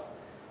text and stuff.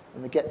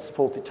 And the get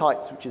supported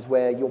types, which is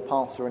where your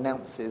parser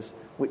announces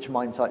which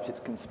MIME types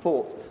it can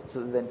support,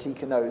 so that then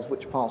Tika knows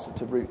which parser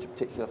to route a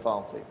particular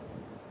file to.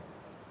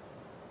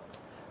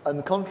 And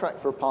the contract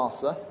for a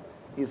parser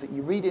is that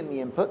you read in the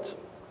input,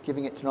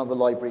 giving it to another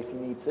library if you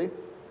need to,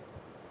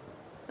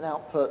 and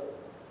output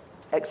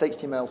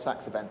XHTML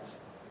SAX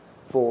events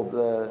for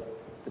the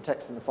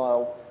text in the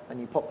file, and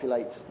you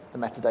populate the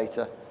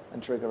metadata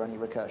and trigger any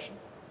recursion.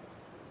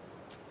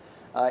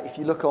 If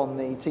you look on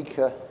the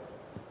Tika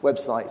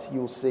website,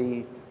 you'll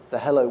see the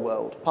hello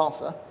world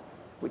parser,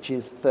 which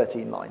is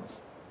 13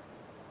 lines.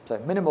 So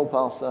minimal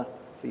parser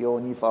for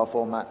your new file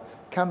format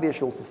can be as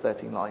short as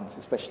 13 lines,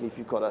 especially if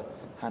you've got a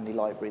handy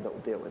library that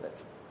will deal with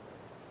it.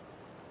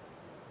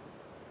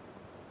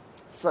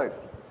 So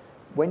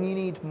when you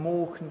need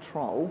more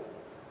control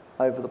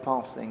over the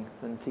parsing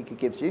than Tika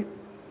gives you,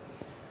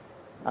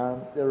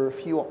 there are a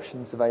few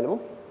options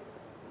available.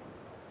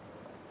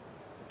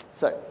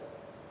 So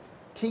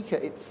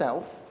Tika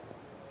itself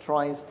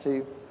tries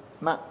to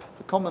map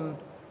the common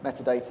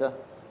metadata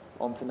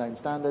onto known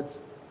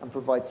standards and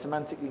provide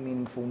semantically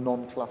meaningful,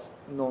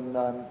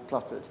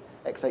 non-cluttered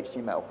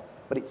XHTML.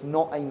 But it's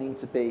not aiming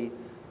to be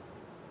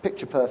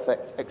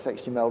picture-perfect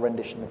XHTML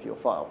rendition of your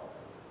file.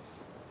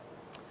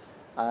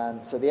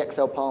 So the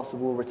Excel parser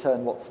will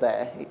return what's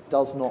there. It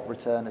does not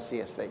return a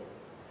CSV.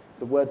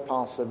 The word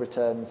parser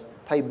returns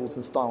tables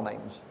and style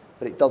names,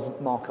 but it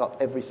doesn't mark up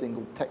every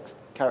single text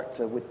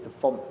character with the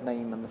font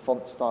name and the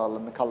font style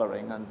and the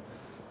colouring and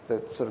the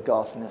sort of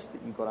ghastliness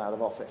that you got out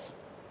of Office.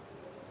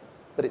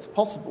 But it's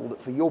possible that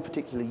for your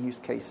particular use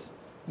case,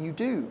 you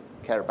do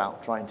care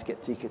about trying to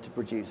get Tika to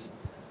produce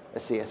a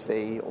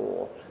CSV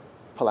or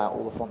pull out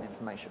all the font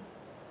information.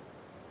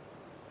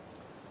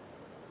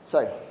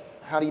 So,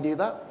 how do you do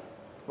that?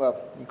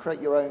 you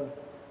create your own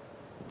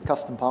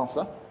custom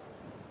parser,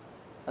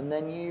 and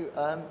then you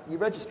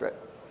register it.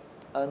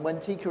 And when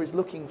Tika is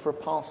looking for a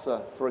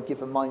parser for a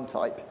given MIME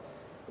type,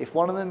 if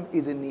one of them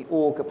is in the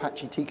org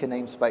Apache Tika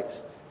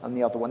namespace and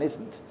the other one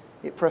isn't,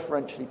 it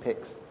preferentially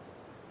picks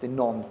the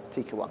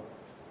non-Tika one.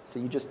 So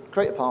you just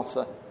create a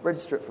parser,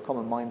 register it for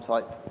common MIME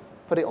type,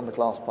 put it on the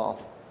class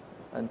path,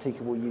 and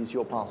Tika will use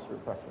your parser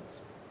of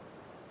preference.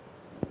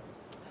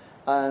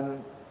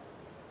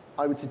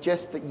 I would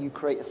suggest that you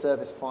create a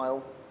service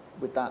file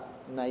with that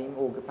name,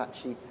 org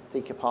Apache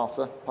Tika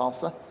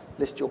parser,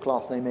 list your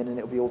class name in and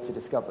it will be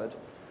auto-discovered.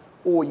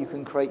 Or you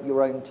can create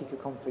your own Tika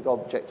config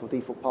object or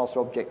default parser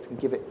object and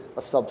give it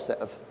a subset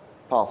of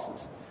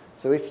parsers.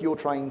 So if you're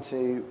trying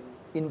to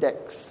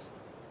index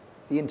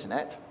the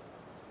internet,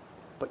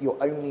 but you're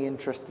only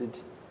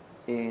interested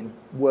in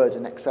Word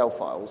and Excel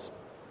files,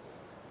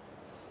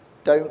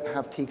 don't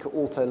have Tika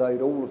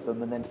auto-load all of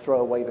them and then throw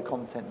away the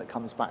content that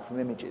comes back from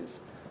images.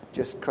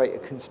 Just create a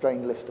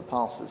constrained list of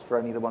parsers for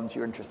only the ones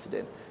you're interested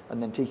in,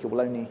 and then Tika will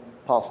only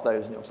parse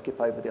those and it will skip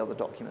over the other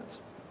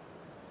documents.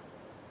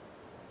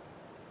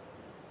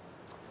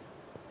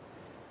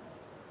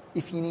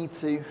 If you need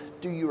to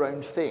do your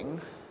own thing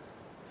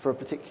for a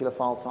particular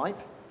file type,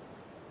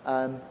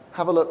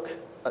 have a look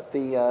at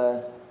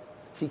the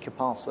Tika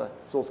parser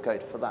source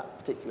code for that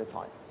particular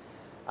type.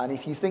 And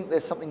if you think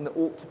there's something that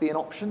ought to be an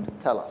option,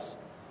 tell us.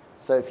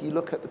 So if you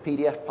look at the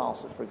PDF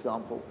parser, for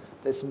example,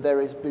 there's some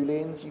various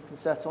booleans you can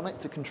set on it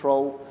to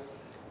control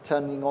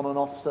turning on and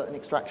off certain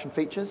extraction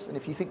features. And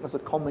if you think there's a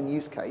common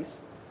use case,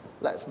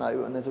 let us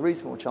know, and there's a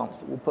reasonable chance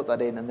that we'll put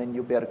that in, and then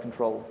you'll be able to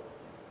control.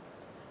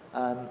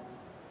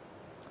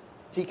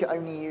 Tika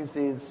only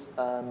uses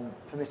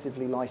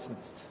permissively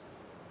licensed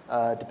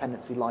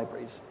dependency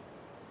libraries,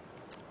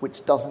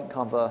 which doesn't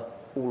cover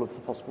all of the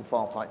possible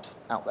file types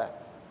out there.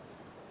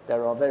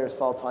 There are various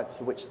file types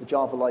for which the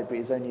Java library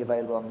is only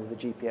available under the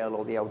GPL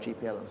or the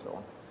LGPL and so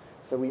on.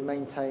 So we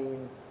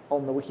maintain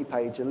on the wiki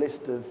page a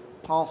list of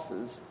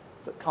parsers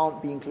that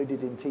can't be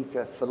included in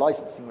Tika for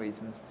licensing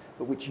reasons,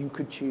 but which you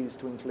could choose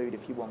to include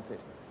if you wanted.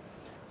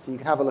 So you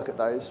can have a look at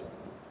those.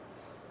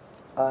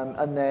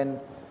 And then,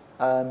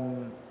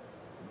 so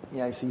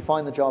you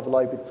find the Java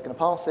library that's going to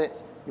parse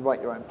it, you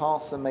write your own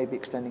parser, maybe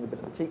extending a bit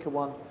of the Tika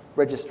one,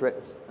 register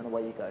it, and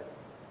away you go.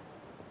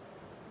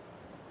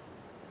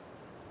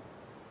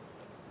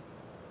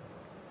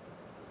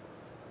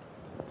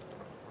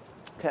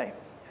 Okay,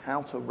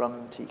 how to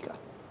run Tika.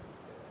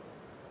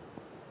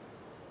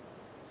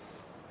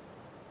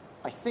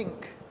 I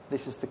think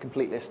this is the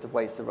complete list of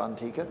ways to run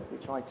Tika. We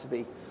try to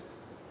be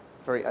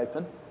very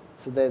open.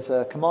 So there's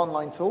a command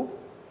line tool.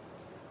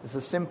 There's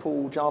a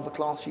simple Java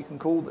class you can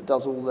call that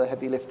does all the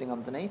heavy lifting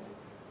underneath.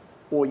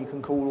 Or you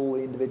can call all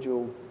the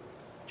individual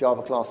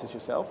Java classes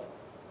yourself.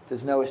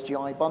 There's an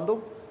OSGI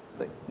bundle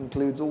that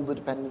includes all the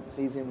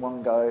dependencies in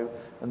one go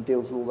and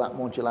deals with all that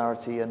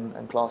modularity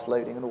and class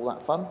loading and all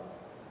that fun.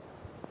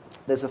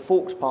 There's a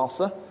forked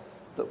parser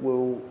that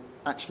will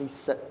actually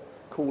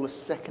call a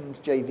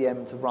second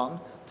JVM to run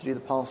to do the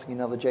parsing in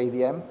another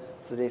JVM,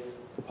 so that if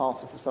the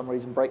parser for some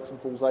reason breaks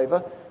and falls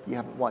over, you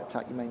haven't wiped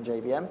out your main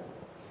JVM.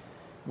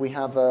 We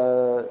have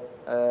a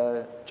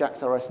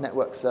JAX-RS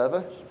network server,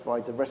 which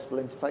provides a RESTful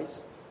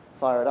interface.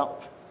 Fire it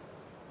up,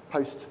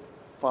 post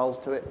files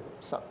to it,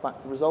 suck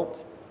back the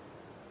result.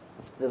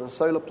 There's a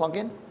Solr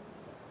plugin,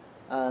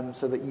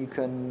 so that you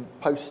can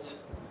post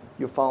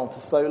your file to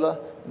Solr,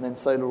 and then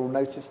Solr will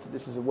notice that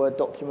this is a Word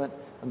document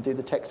and do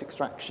the text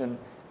extraction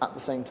at the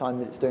same time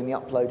that it's doing the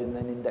upload and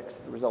then index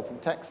the resulting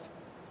text.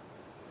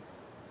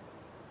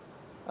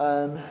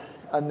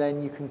 And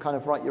then you can kind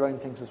of write your own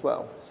things as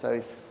well.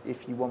 So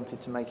if you wanted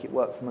to make it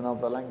work from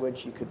another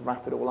language, you could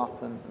wrap it all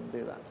up and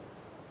do that.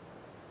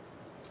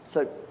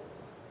 So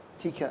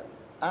Tika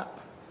app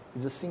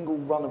is a single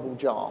runnable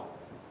jar.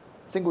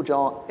 Single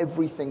jar,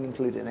 everything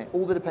included in it,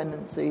 all the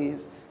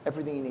dependencies,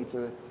 everything you need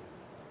to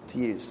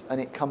use.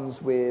 And it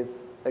comes with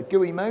a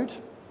GUI mode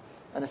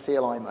and a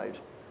CLI mode.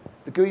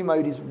 The GUI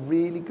mode is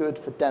really good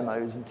for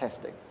demos and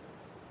testing.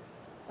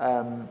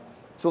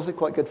 It's also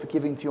quite good for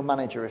giving to your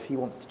manager if he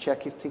wants to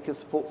check if Tika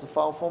supports a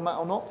file format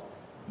or not.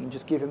 You can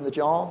just give him the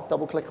jar,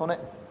 double-click on it,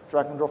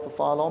 drag and drop a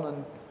file on,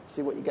 and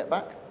see what you get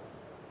back.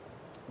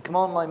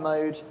 Command line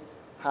mode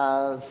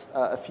has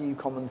a few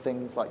common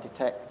things like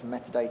detect,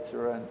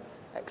 metadata, and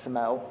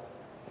XML.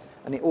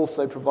 And it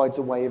also provides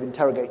a way of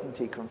interrogating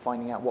Tika and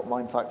finding out what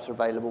MIME types are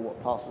available,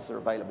 what parsers are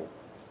available.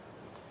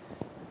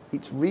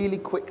 It's really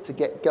quick to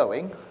get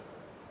going,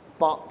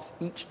 but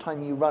each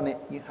time you run it,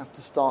 you have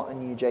to start a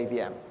new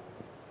JVM.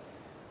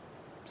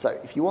 So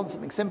if you want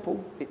something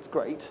simple, it's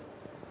great.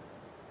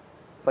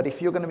 But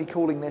if you're going to be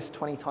calling this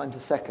 20 times a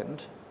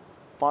second,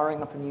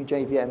 firing up a new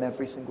JVM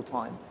every single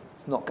time,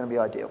 it's not going to be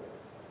ideal.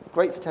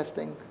 Great for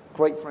testing,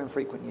 great for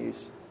infrequent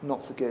use,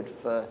 not so good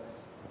for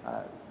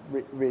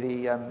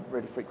really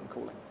frequent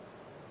calling.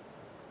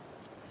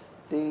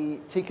 The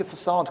Tika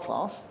facade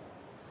class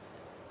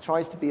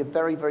tries to be a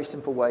very, very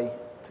simple way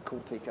to call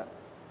Tika.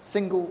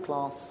 Single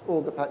class,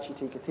 org Apache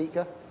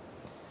Tika,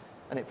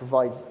 and it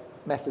provides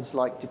methods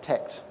like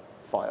detect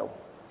file,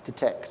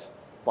 detect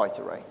byte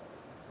array,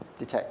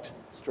 detect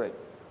string.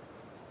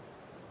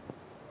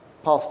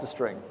 Pass to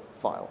string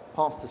file,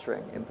 pass to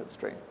string input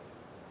string,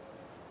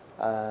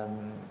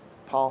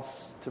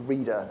 pass to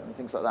reader and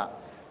things like that.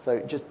 So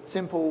just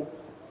simple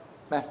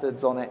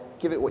methods on it,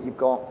 give it what you've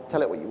got,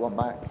 tell it what you want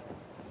back.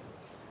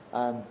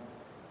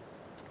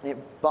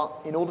 But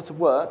in order to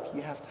work,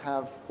 you have to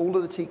have all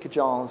of the Tika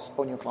jars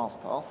on your class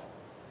path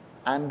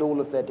and all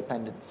of their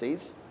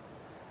dependencies,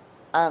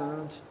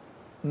 and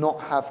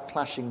not have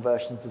clashing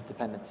versions of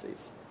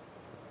dependencies.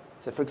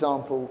 So for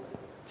example,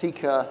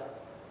 Tika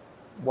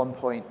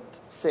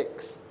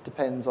 1.6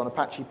 depends on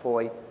Apache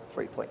POI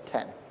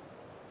 3.10.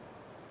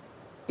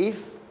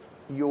 If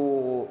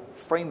your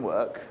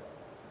framework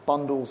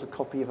bundles a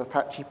copy of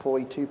Apache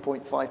POI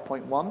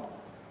 2.5.1,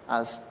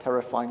 as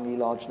terrifyingly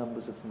large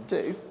numbers of them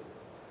do,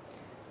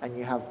 and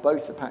you have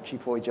both Apache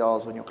POI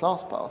jars on your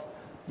class path,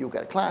 you'll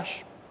get a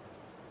clash.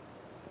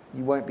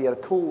 You won't be able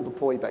to call the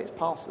POI-based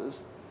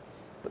parsers,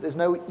 but there's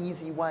no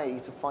easy way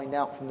to find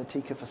out from the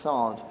Tika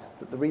facade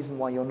that the reason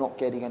why you're not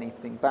getting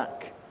anything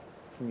back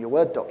from your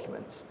Word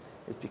documents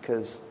is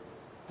because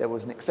there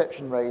was an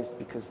exception raised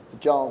because the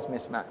jars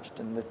mismatched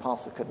and the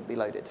parser couldn't be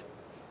loaded.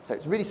 So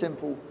it's really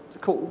simple to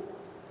call,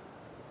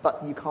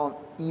 but you can't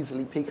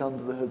easily peek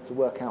under the hood to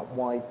work out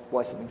why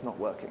something's not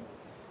working.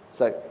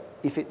 So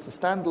if it's a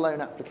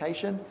standalone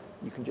application,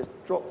 you can just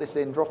drop this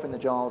in, drop in the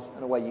jars,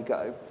 and away you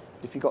go.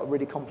 But if you've got a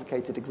really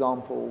complicated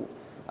example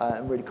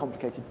and really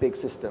complicated big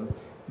system,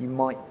 you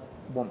might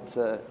want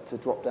to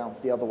drop down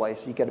to the other way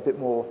so you get a bit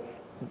more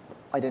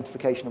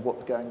identification of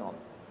what's going on.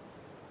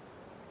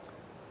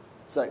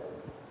 So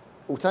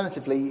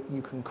alternatively,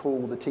 you can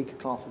call the Tika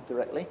classes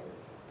directly.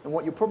 And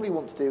what you probably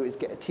want to do is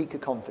get a Tika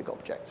config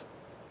object.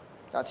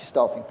 That's your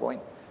starting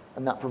point,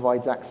 and that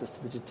provides access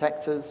to the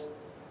detectors,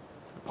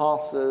 to the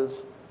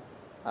parsers,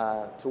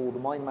 to all the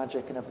mind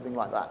magic and everything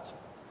like that.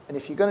 And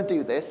if you're going to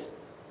do this,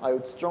 I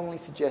would strongly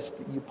suggest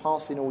that you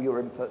pass in all your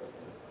input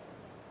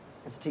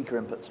as a Tika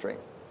input stream.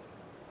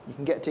 You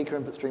can get a Tika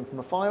input stream from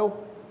a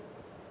file,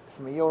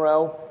 from a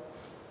URL,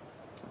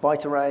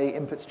 byte array,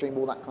 input stream,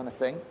 all that kind of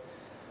thing.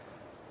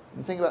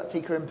 And the thing about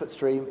Tika input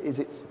stream is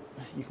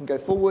you can go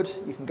forward,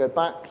 you can go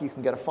back, you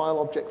can get a file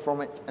object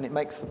from it, and it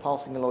makes the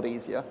parsing a lot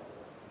easier.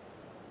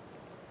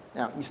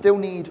 Now, you still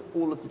need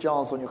all of the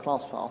jars on your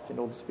class path in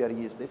order to be able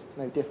to use this. It's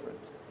no different.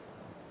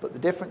 But the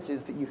difference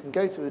is that you can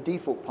go to a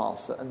default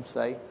parser and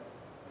say,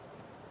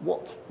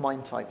 what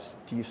MIME types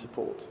do you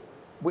support?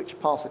 Which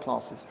parser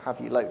classes have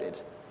you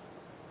loaded?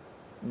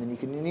 And then you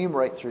can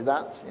enumerate through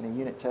that in a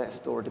unit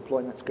test or a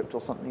deployment script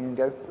or something and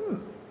go,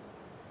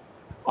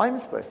 I'm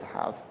supposed to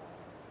have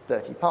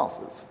 30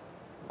 parsers.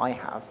 I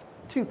have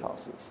 2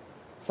 parsers.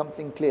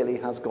 Something clearly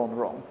has gone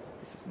wrong.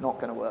 This is not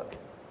going to work.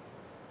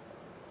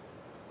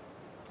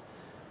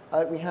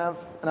 We have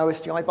an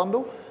OSGI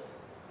bundle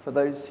for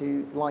those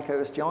who like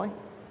OSGI.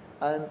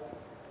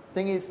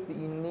 Thing is that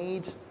you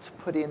need to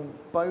put in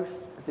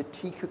both the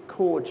Tika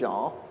core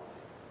jar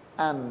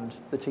and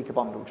the Tika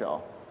bundle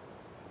jar.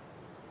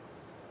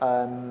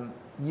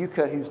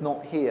 Yuka, who's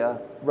not here,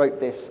 wrote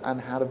this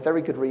and had a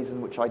very good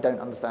reason, which I don't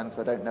understand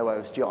because I don't know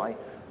OSGI,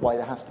 why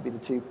there has to be the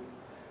 2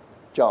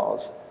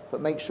 jars.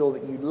 But make sure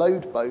that you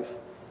load both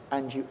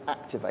and you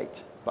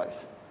activate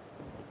both.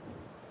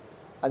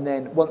 And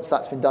then once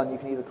that's been done, you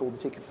can either call the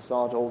Tika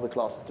facade or the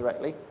classes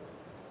directly.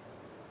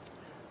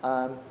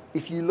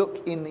 If you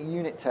look in the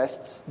unit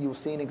tests, you'll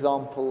see an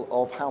example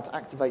of how to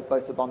activate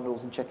both the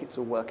bundles and check it's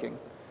all working.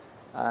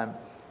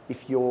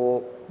 If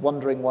you're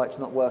wondering why it's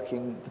not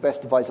working, the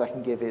best advice I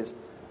can give is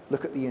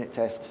look at the unit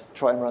test,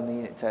 try and run the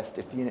unit test.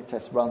 If the unit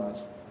test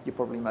runs, you're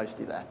probably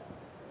mostly there.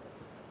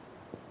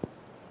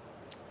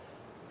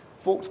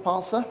 Forked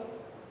parser.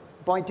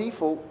 By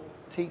default,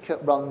 Tika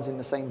runs in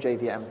the same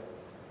JVM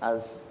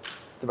as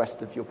the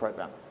rest of your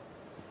program.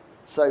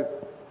 So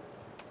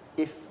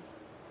if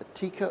the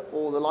Tika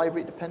or the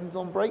library depends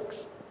on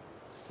breaks,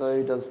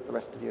 so does the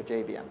rest of your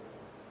JVM.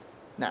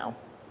 Now,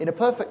 in a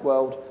perfect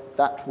world,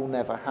 that will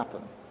never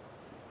happen.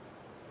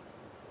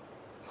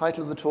 The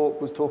title of the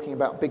talk was talking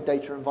about big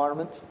data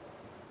environment.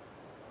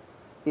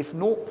 If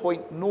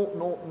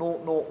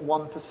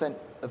 0.00001%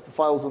 of the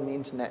files on the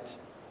internet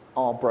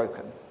are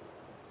broken,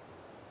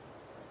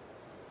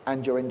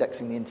 and you're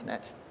indexing the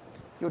internet,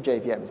 your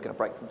JVM is going to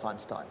break from time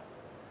to time.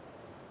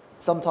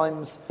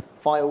 Sometimes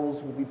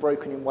files will be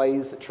broken in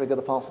ways that trigger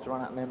the parser to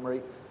run out of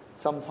memory.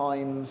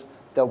 Sometimes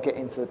they'll get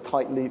into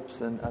tight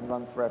loops and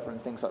run forever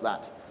and things like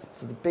that.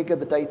 So the bigger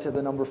the data,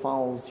 the number of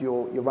files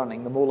you're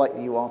running, the more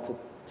likely you are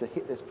to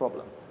hit this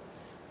problem.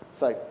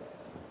 So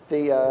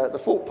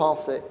the fork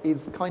parser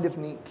is kind of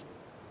neat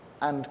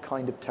and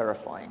kind of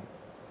terrifying.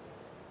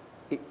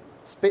 It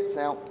spits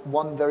out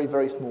one very,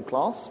 very small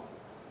class,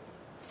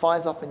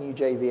 fires up a new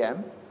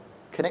JVM,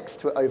 connects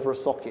to it over a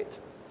socket,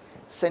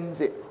 sends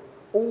it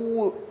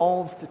all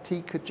of the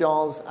Tika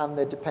jars and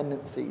their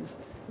dependencies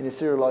in a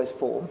serialized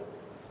form,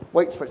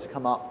 waits for it to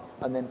come up,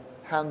 and then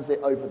hands it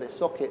over this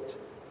socket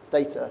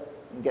data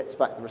and gets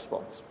back the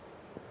response.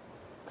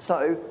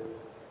 So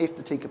if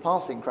the Tika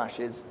parsing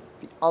crashes,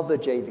 the other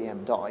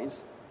JVM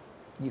dies,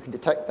 you can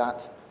detect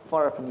that,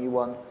 fire up a new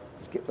one,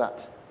 skip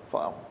that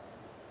file.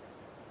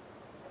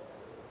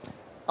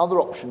 Other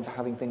option for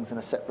having things in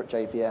a separate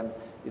JVM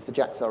is the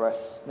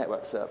JAX-RS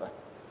network server.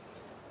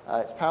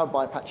 It's powered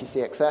by Apache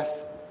CXF.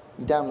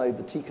 You download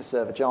the Tika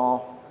server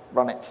jar,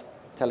 run it,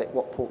 tell it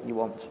what port you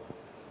want.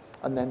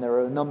 And then there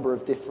are a number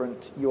of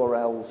different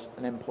URLs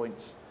and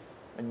endpoints,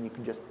 and you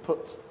can just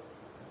put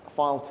a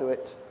file to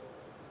it,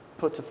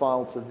 put a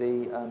file to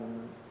the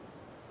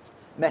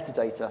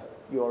metadata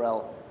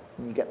URL,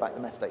 and you get back the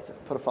metadata.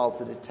 Put a file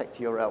to the detect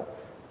URL,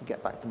 you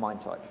get back the MIME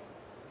type.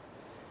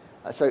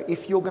 So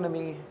if you're going to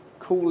be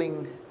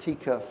calling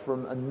Tika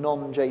from a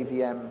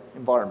non-JVM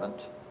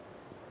environment,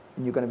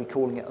 and you're going to be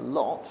calling it a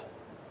lot,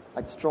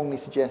 I'd strongly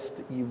suggest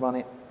that you run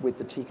it with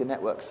the Tika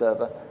network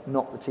server,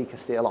 not the Tika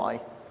CLI,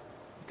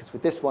 because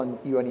with this one,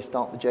 you only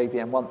start the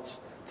JVM once.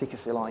 Tika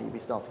CLI, you'll be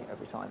starting it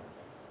every time.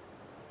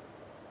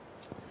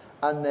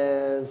 And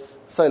there's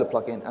Solar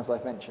plugin, as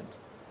I've mentioned.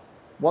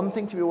 One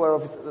thing to be aware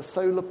of is that the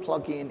Solar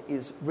plugin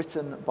is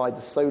written by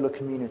the Solar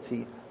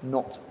community,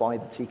 not by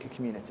the Tika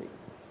community.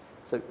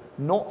 So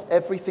not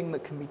everything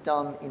that can be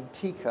done in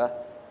Tika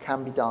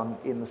can be done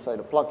in the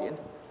Solar plugin.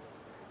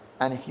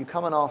 And if you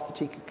come and ask the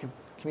Tika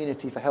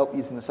community for help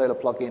using the Solar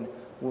plugin,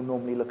 we'll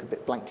normally look a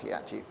bit blankly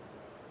at you.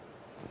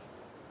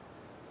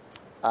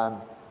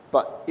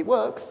 But it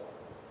works.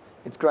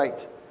 It's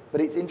great.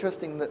 But it's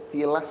interesting that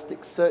the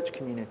Elasticsearch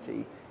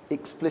community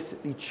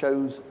explicitly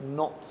chose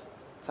not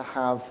to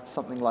have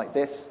something like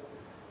this.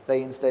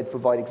 They instead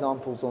provide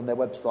examples on their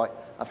website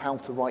of how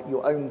to write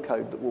your own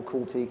code that will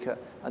call Tika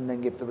and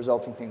then give the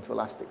resulting thing to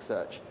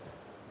Elasticsearch.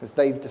 Because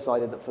they've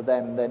decided that for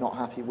them, they're not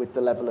happy with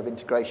the level of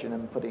integration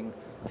and putting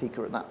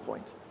Tika at that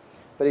point.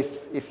 But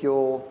if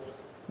you're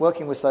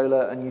working with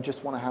Solar and you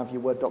just want to have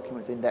your Word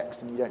documents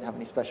indexed and you don't have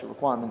any special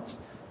requirements,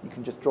 you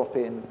can just drop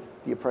in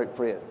the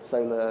appropriate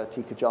Solar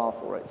Tika jar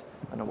for it,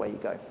 and away you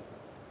go.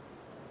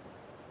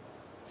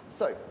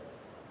 So,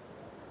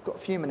 got a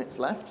few minutes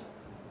left.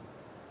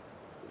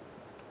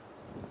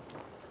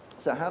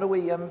 So how do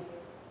we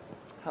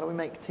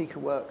make Tika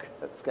work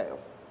at scale?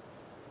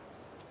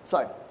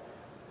 So,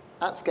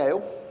 at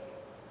scale,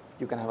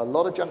 you're going to have a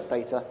lot of junk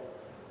data,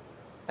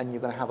 and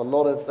you're going to have a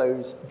lot of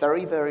those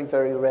very, very,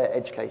 very rare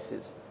edge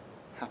cases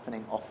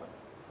happening often.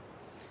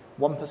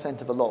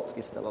 1% of a lot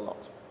is still a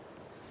lot.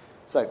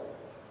 So,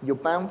 you're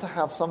bound to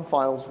have some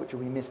files which will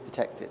be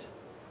misdetected.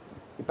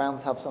 You're bound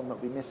to have some that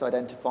will be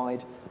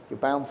misidentified. You're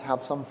bound to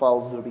have some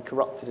files that will be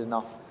corrupted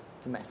enough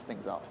to mess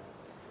things up.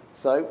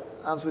 So,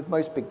 as with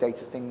most big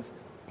data things,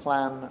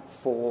 plan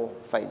for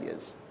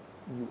failures.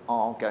 You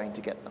are going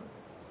to get them.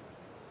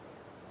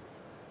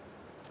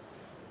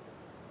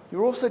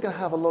 You're also going to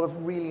have a lot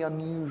of really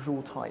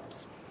unusual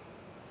types.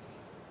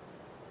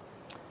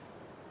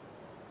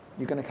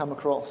 You're going to come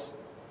across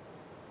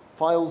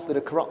files that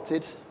are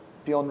corrupted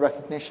beyond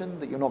recognition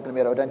that you're not going to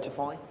be able to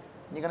identify. And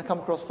you're going to come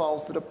across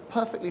files that are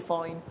perfectly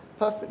fine,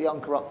 perfectly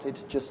uncorrupted,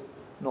 just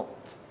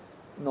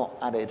not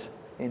added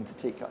into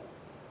Tika.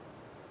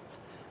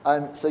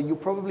 So you're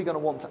probably going to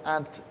want to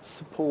add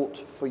support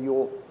for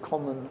your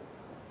common,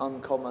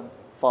 uncommon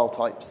file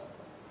types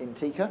in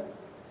Tika.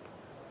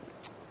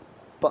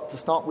 But to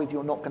start with,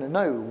 you're not going to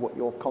know what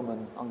your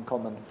common,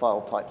 uncommon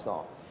file types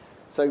are.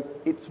 So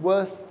it's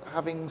worth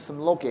having some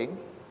logging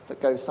that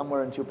goes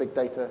somewhere into your big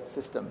data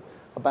system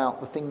about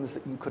the things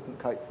that you couldn't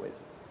cope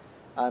with.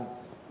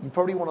 You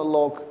probably want to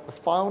log the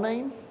file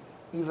name,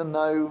 even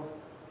though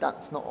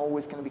that's not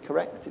always going to be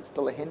correct. It's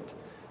still a hint.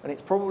 And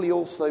it's probably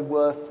also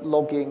worth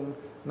logging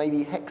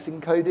maybe hex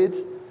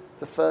encoded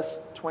the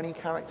first 20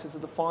 characters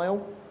of the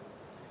file,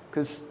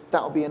 because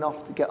that'll be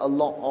enough to get a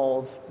lot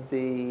of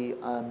the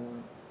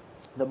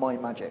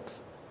MIME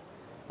magics.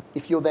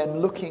 If you're then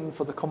looking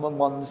for the common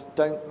ones,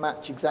 don't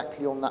match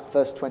exactly on that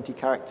first 20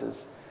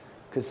 characters,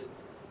 because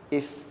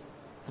if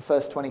the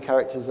first 20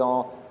 characters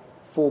are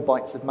 4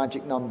 bytes of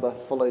magic number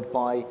followed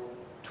by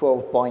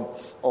 12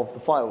 bytes of the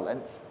file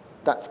length,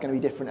 that's going to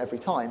be different every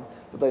time,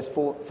 but those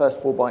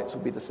first 4 bytes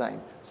will be the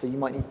same. So you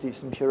might need to do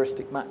some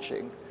heuristic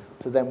matching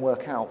to then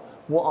work out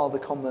what are the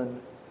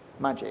common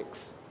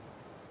magics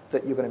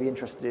that you're going to be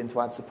interested in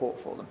to add support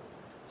for them.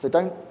 So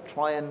don't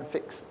try and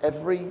fix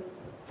every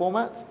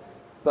format,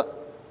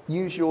 but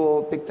use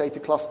your big data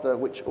cluster,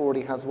 which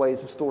already has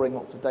ways of storing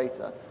lots of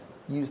data.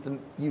 Use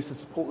the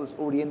support that's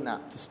already in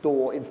that to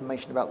store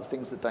information about the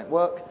things that don't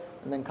work,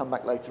 and then come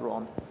back later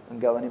on and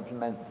go and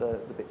implement the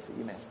bits that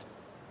you missed.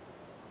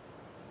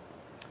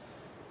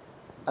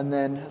 And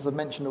then, as I've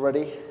mentioned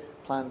already,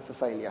 plan for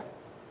failure.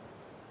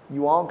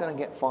 You are going to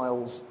get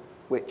files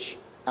which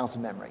out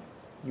of memory.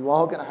 You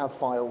are going to have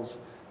files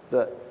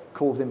that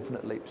cause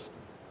infinite loops.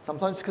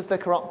 Sometimes because they're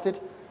corrupted,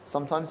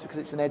 sometimes because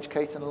it's an edge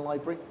case in a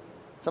library,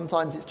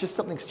 sometimes it's just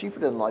something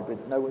stupid in a library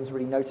that no one's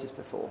really noticed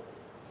before.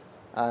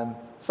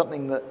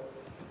 Something that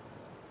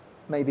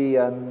maybe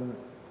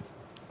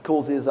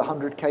causes a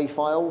 100K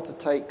file to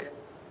take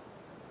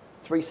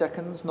 3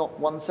 seconds, not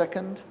 1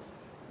 second,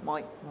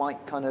 might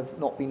kind of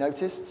not be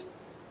noticed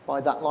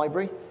by that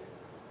library.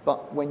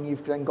 But when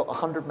you've then got a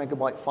 100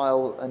 megabyte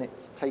file and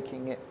it's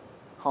taking it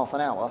half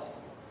an hour,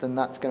 then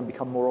that's going to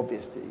become more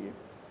obvious to you.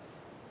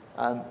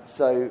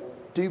 So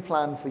do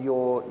plan for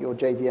your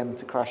JVM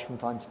to crash from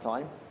time to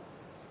time.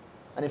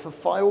 And if a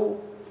file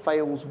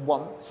fails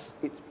once,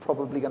 it's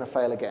probably going to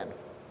fail again.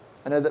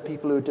 I know that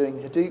people who are doing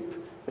Hadoop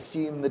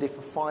assume that if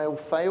a file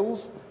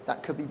fails,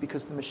 that could be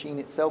because the machine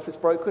itself is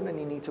broken and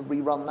you need to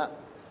rerun that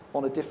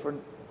on a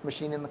different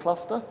machine in the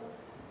cluster.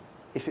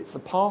 If it's the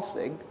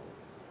parsing,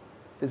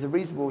 there's a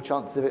reasonable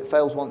chance that if it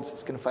fails once,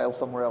 it's going to fail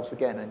somewhere else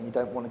again, and you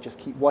don't want to just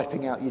keep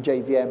wiping out your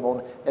JVM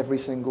on every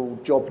single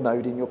job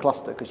node in your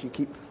cluster because you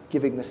keep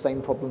giving the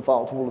same problem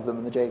file to all of them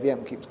and the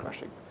JVM keeps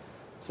crashing.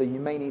 So you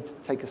may need to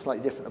take a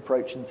slightly different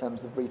approach in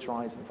terms of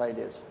retries and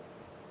failures.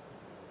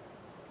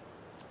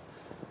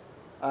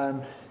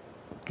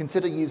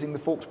 Consider using the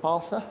forked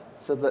parser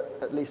so that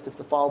at least if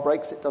the file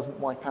breaks, it doesn't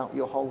wipe out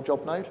your whole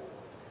job node.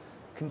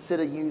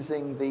 Consider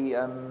using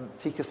the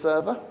Tika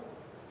server.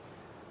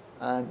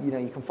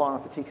 You can fire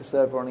up a Tika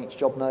server on each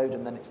job node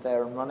and then it's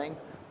there and running.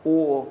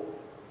 Or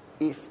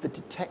if the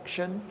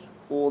detection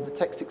or the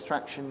text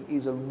extraction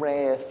is a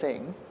rare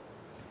thing,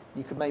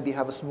 you could maybe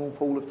have a small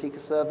pool of Tika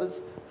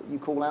servers that you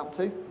call out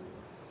to.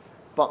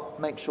 But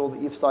make sure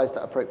that you've sized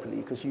that appropriately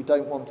because you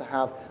don't want to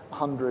have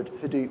 100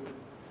 Hadoop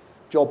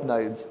job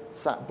nodes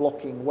sat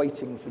blocking,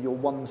 waiting for your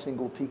one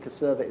single Tika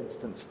server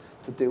instance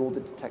to do all the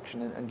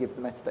detection and give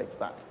the metadata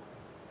back.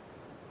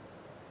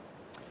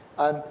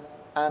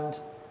 And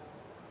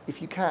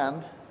if you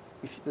can,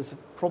 if there's a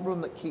problem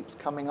that keeps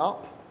coming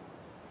up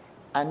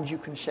and you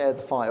can share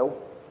the file,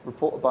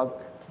 report a bug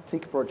to the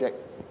Tika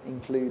project,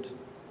 include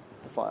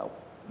the file,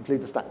 include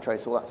the stack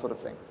trace, all that sort of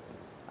thing.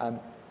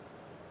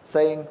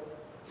 Saying,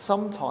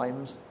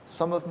 sometimes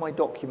some of my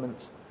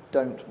documents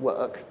don't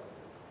work,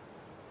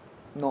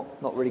 not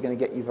really going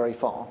to get you very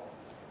far.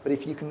 But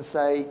if you can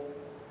say,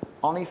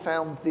 I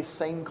found this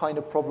same kind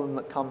of problem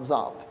that comes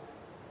up,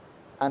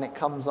 and it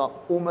comes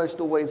up almost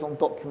always on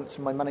documents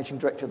from my managing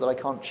director that I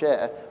can't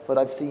share, but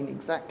I've seen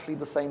exactly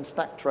the same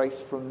stack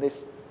trace from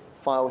this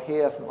file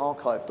here from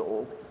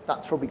archive.org,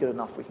 that's probably good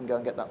enough. We can go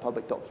and get that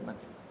public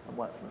document and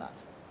work from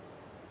that.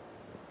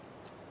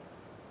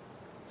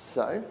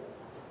 So,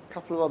 a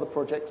couple of other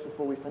projects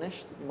before we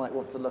finish that you might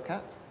want to look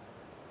at.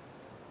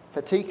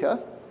 For Tika,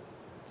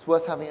 it's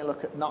worth having a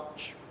look at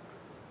Nutch,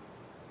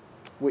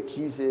 which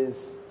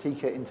uses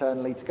Tika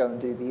internally to go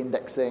and do the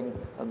indexing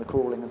and the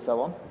crawling and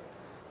so on.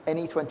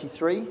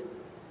 NE23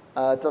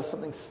 does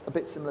something a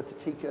bit similar to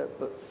Tika,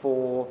 but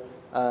for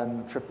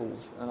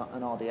triples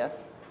and RDF.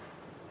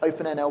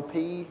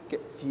 OpenNLP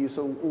gets to use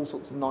all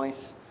sorts of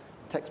nice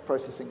text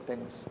processing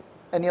things.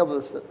 Any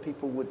others that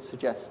people would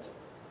suggest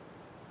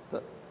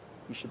that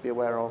you should be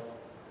aware of?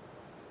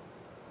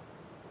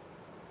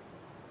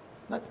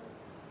 No.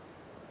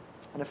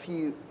 And a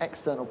few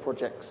external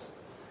projects.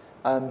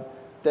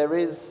 There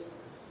is...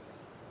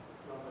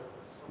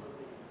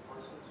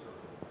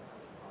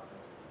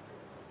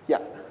 Yeah.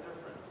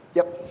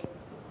 Yep.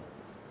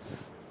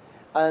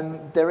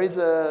 There is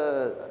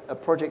a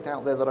project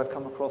out there that I've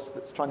come across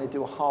that's trying to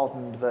do a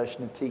hardened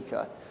version of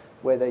Tika,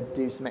 where they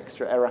do some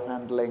extra error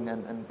handling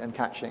and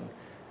catching.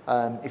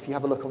 If you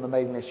have a look on the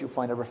mailing list, you'll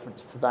find a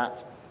reference to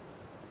that.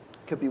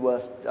 Could be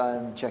worth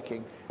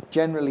checking.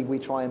 Generally, we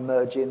try and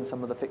merge in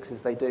some of the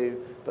fixes they do,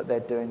 but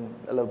they're doing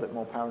a little bit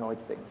more paranoid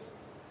things.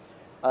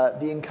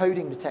 The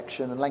encoding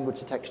detection and language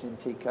detection in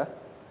Tika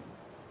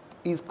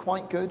is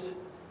quite good,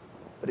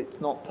 but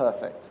it's not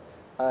perfect.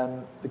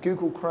 The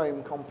Google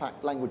Chrome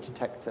Compact Language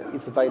Detector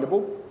is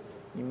available.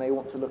 You may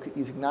want to look at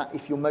using that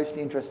if you're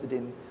mostly interested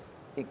in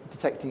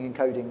detecting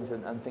encodings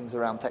and things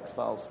around text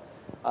files.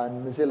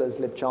 And Mozilla's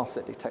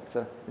libcharset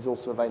detector is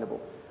also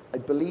available. I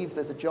believe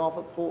there's a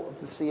Java port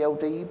of the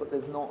CLD, but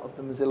there's not of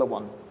the Mozilla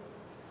one.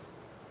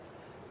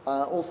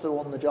 Also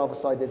on the Java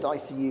side, there's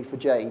ICU for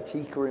J.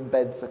 Tika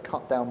embeds a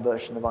cut-down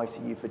version of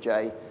ICU for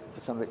J for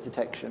some of its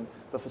detection,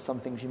 but for some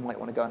things you might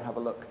want to go and have a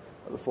look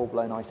at the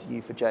full-blown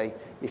ICU for J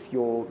if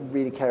you're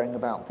really caring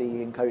about the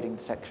encoding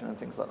detection and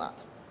things like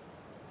that.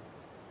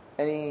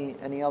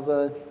 Any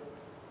other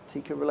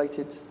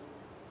Tika-related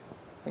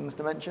things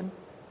to mention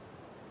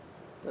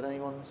that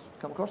anyone's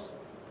come across?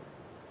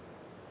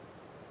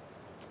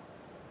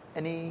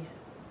 Any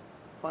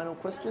final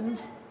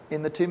questions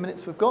in the 2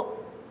 minutes we've got?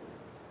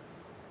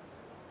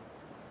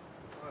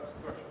 That's a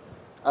question.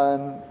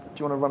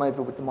 Do you want to run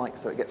over with the mic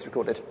so it gets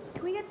recorded?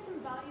 Can we get some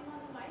volume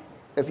on the mic?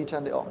 Have you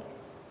turned it on?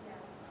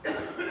 Yeah.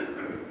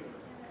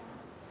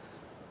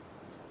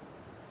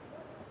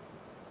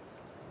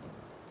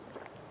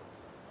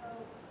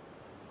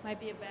 Might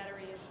be a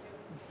battery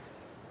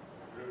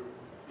issue.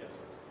 Yes,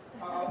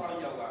 I'll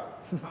yell loud.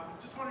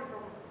 Just wondering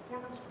from a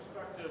performance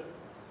perspective,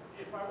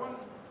 if I wanted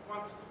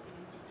to do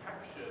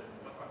detection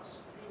but on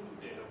stream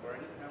data where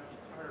I didn't have the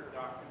entire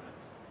document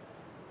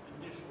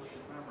initially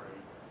in memory,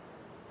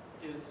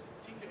 is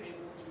Tika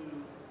able to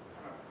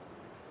kind of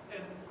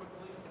end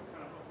quickly,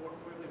 kind of abort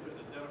quickly if it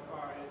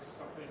identifies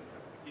something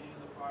at the beginning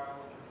of the file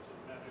in terms of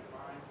magic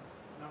line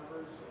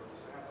numbers, or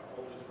does it have to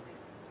always read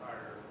the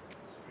entire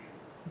stream?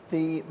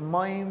 The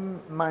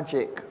Mime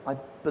Magic, I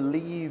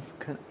believe,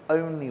 can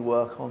only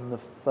work on the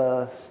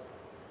first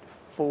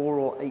 4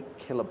 or 8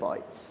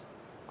 kilobytes.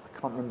 I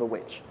can't remember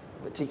which.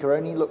 But Tika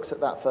only looks at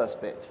that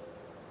first bit.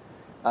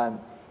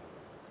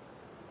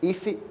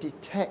 If it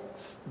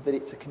detects that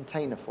it's a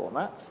container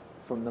format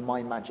from the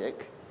Mime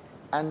Magic,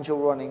 and you're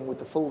running with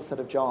the full set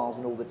of jars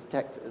and all the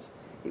detectors,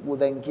 it will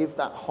then give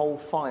that whole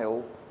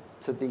file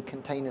to the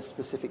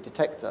container-specific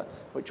detector,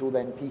 which will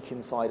then peek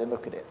inside and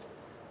look at it.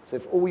 So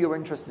if all you're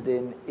interested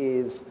in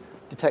is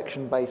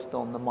detection based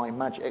on the Mime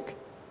Magic,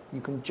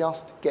 you can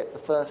just get the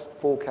first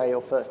 4K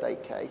or first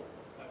 8K,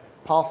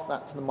 pass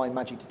that to the Mime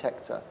Magic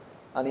detector,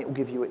 and it will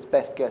give you its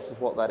best guess of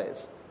what that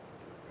is.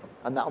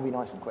 And that will be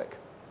nice and quick.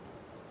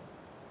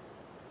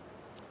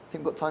 I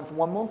think we've got time for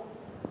one more.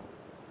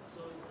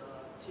 So is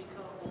Tika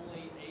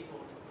only able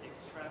to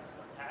extract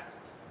the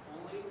text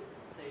only?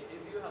 Say,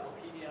 if you have a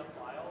PDF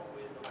file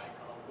with like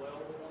a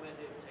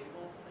well-formatted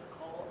table and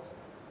columns,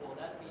 will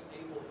that be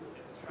able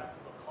to extract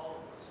the column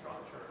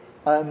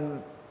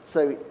structure?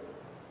 So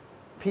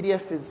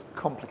PDF is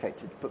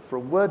complicated, but for a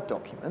Word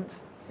document,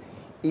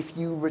 if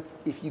you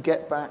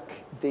get back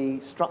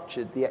the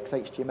structured, the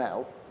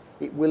XHTML,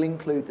 it will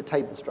include the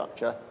table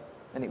structure,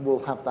 and it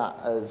will have that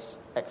as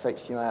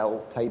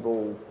XHTML,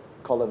 table,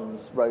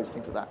 columns, rows,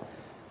 things like that.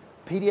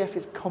 PDF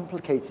is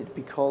complicated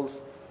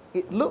because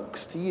it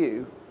looks to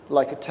you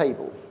like a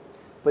table,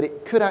 but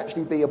it could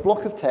actually be a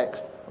block of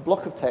text, a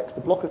block of text,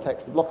 a block of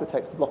text, a block of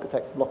text, a block of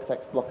text, a block of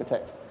text, a block of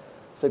text.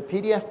 So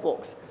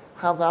PDFbox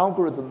has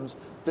algorithms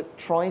that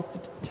try to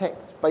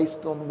detect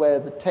based on where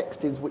the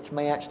text is, which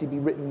may actually be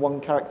written one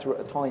character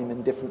at a time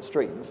in different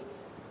streams.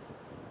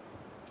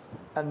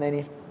 And then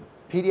if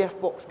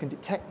PDFbox can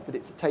detect that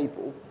it's a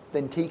table,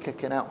 then Tika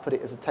can output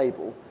it as a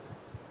table.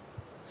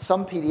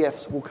 Some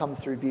PDFs will come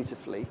through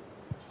beautifully.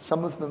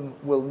 Some of them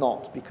will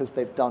not because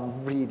they've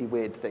done really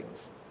weird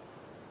things.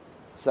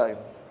 So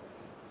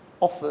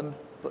often,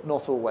 but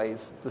not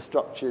always, the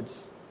structured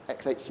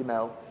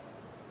XHTML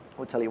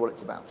will tell you what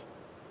it's about.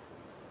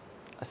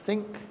 I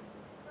think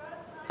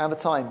out of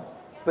time.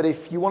 But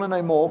if you want to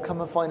know more,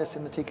 come and find us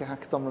in the Tika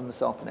Hackathon room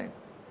this afternoon.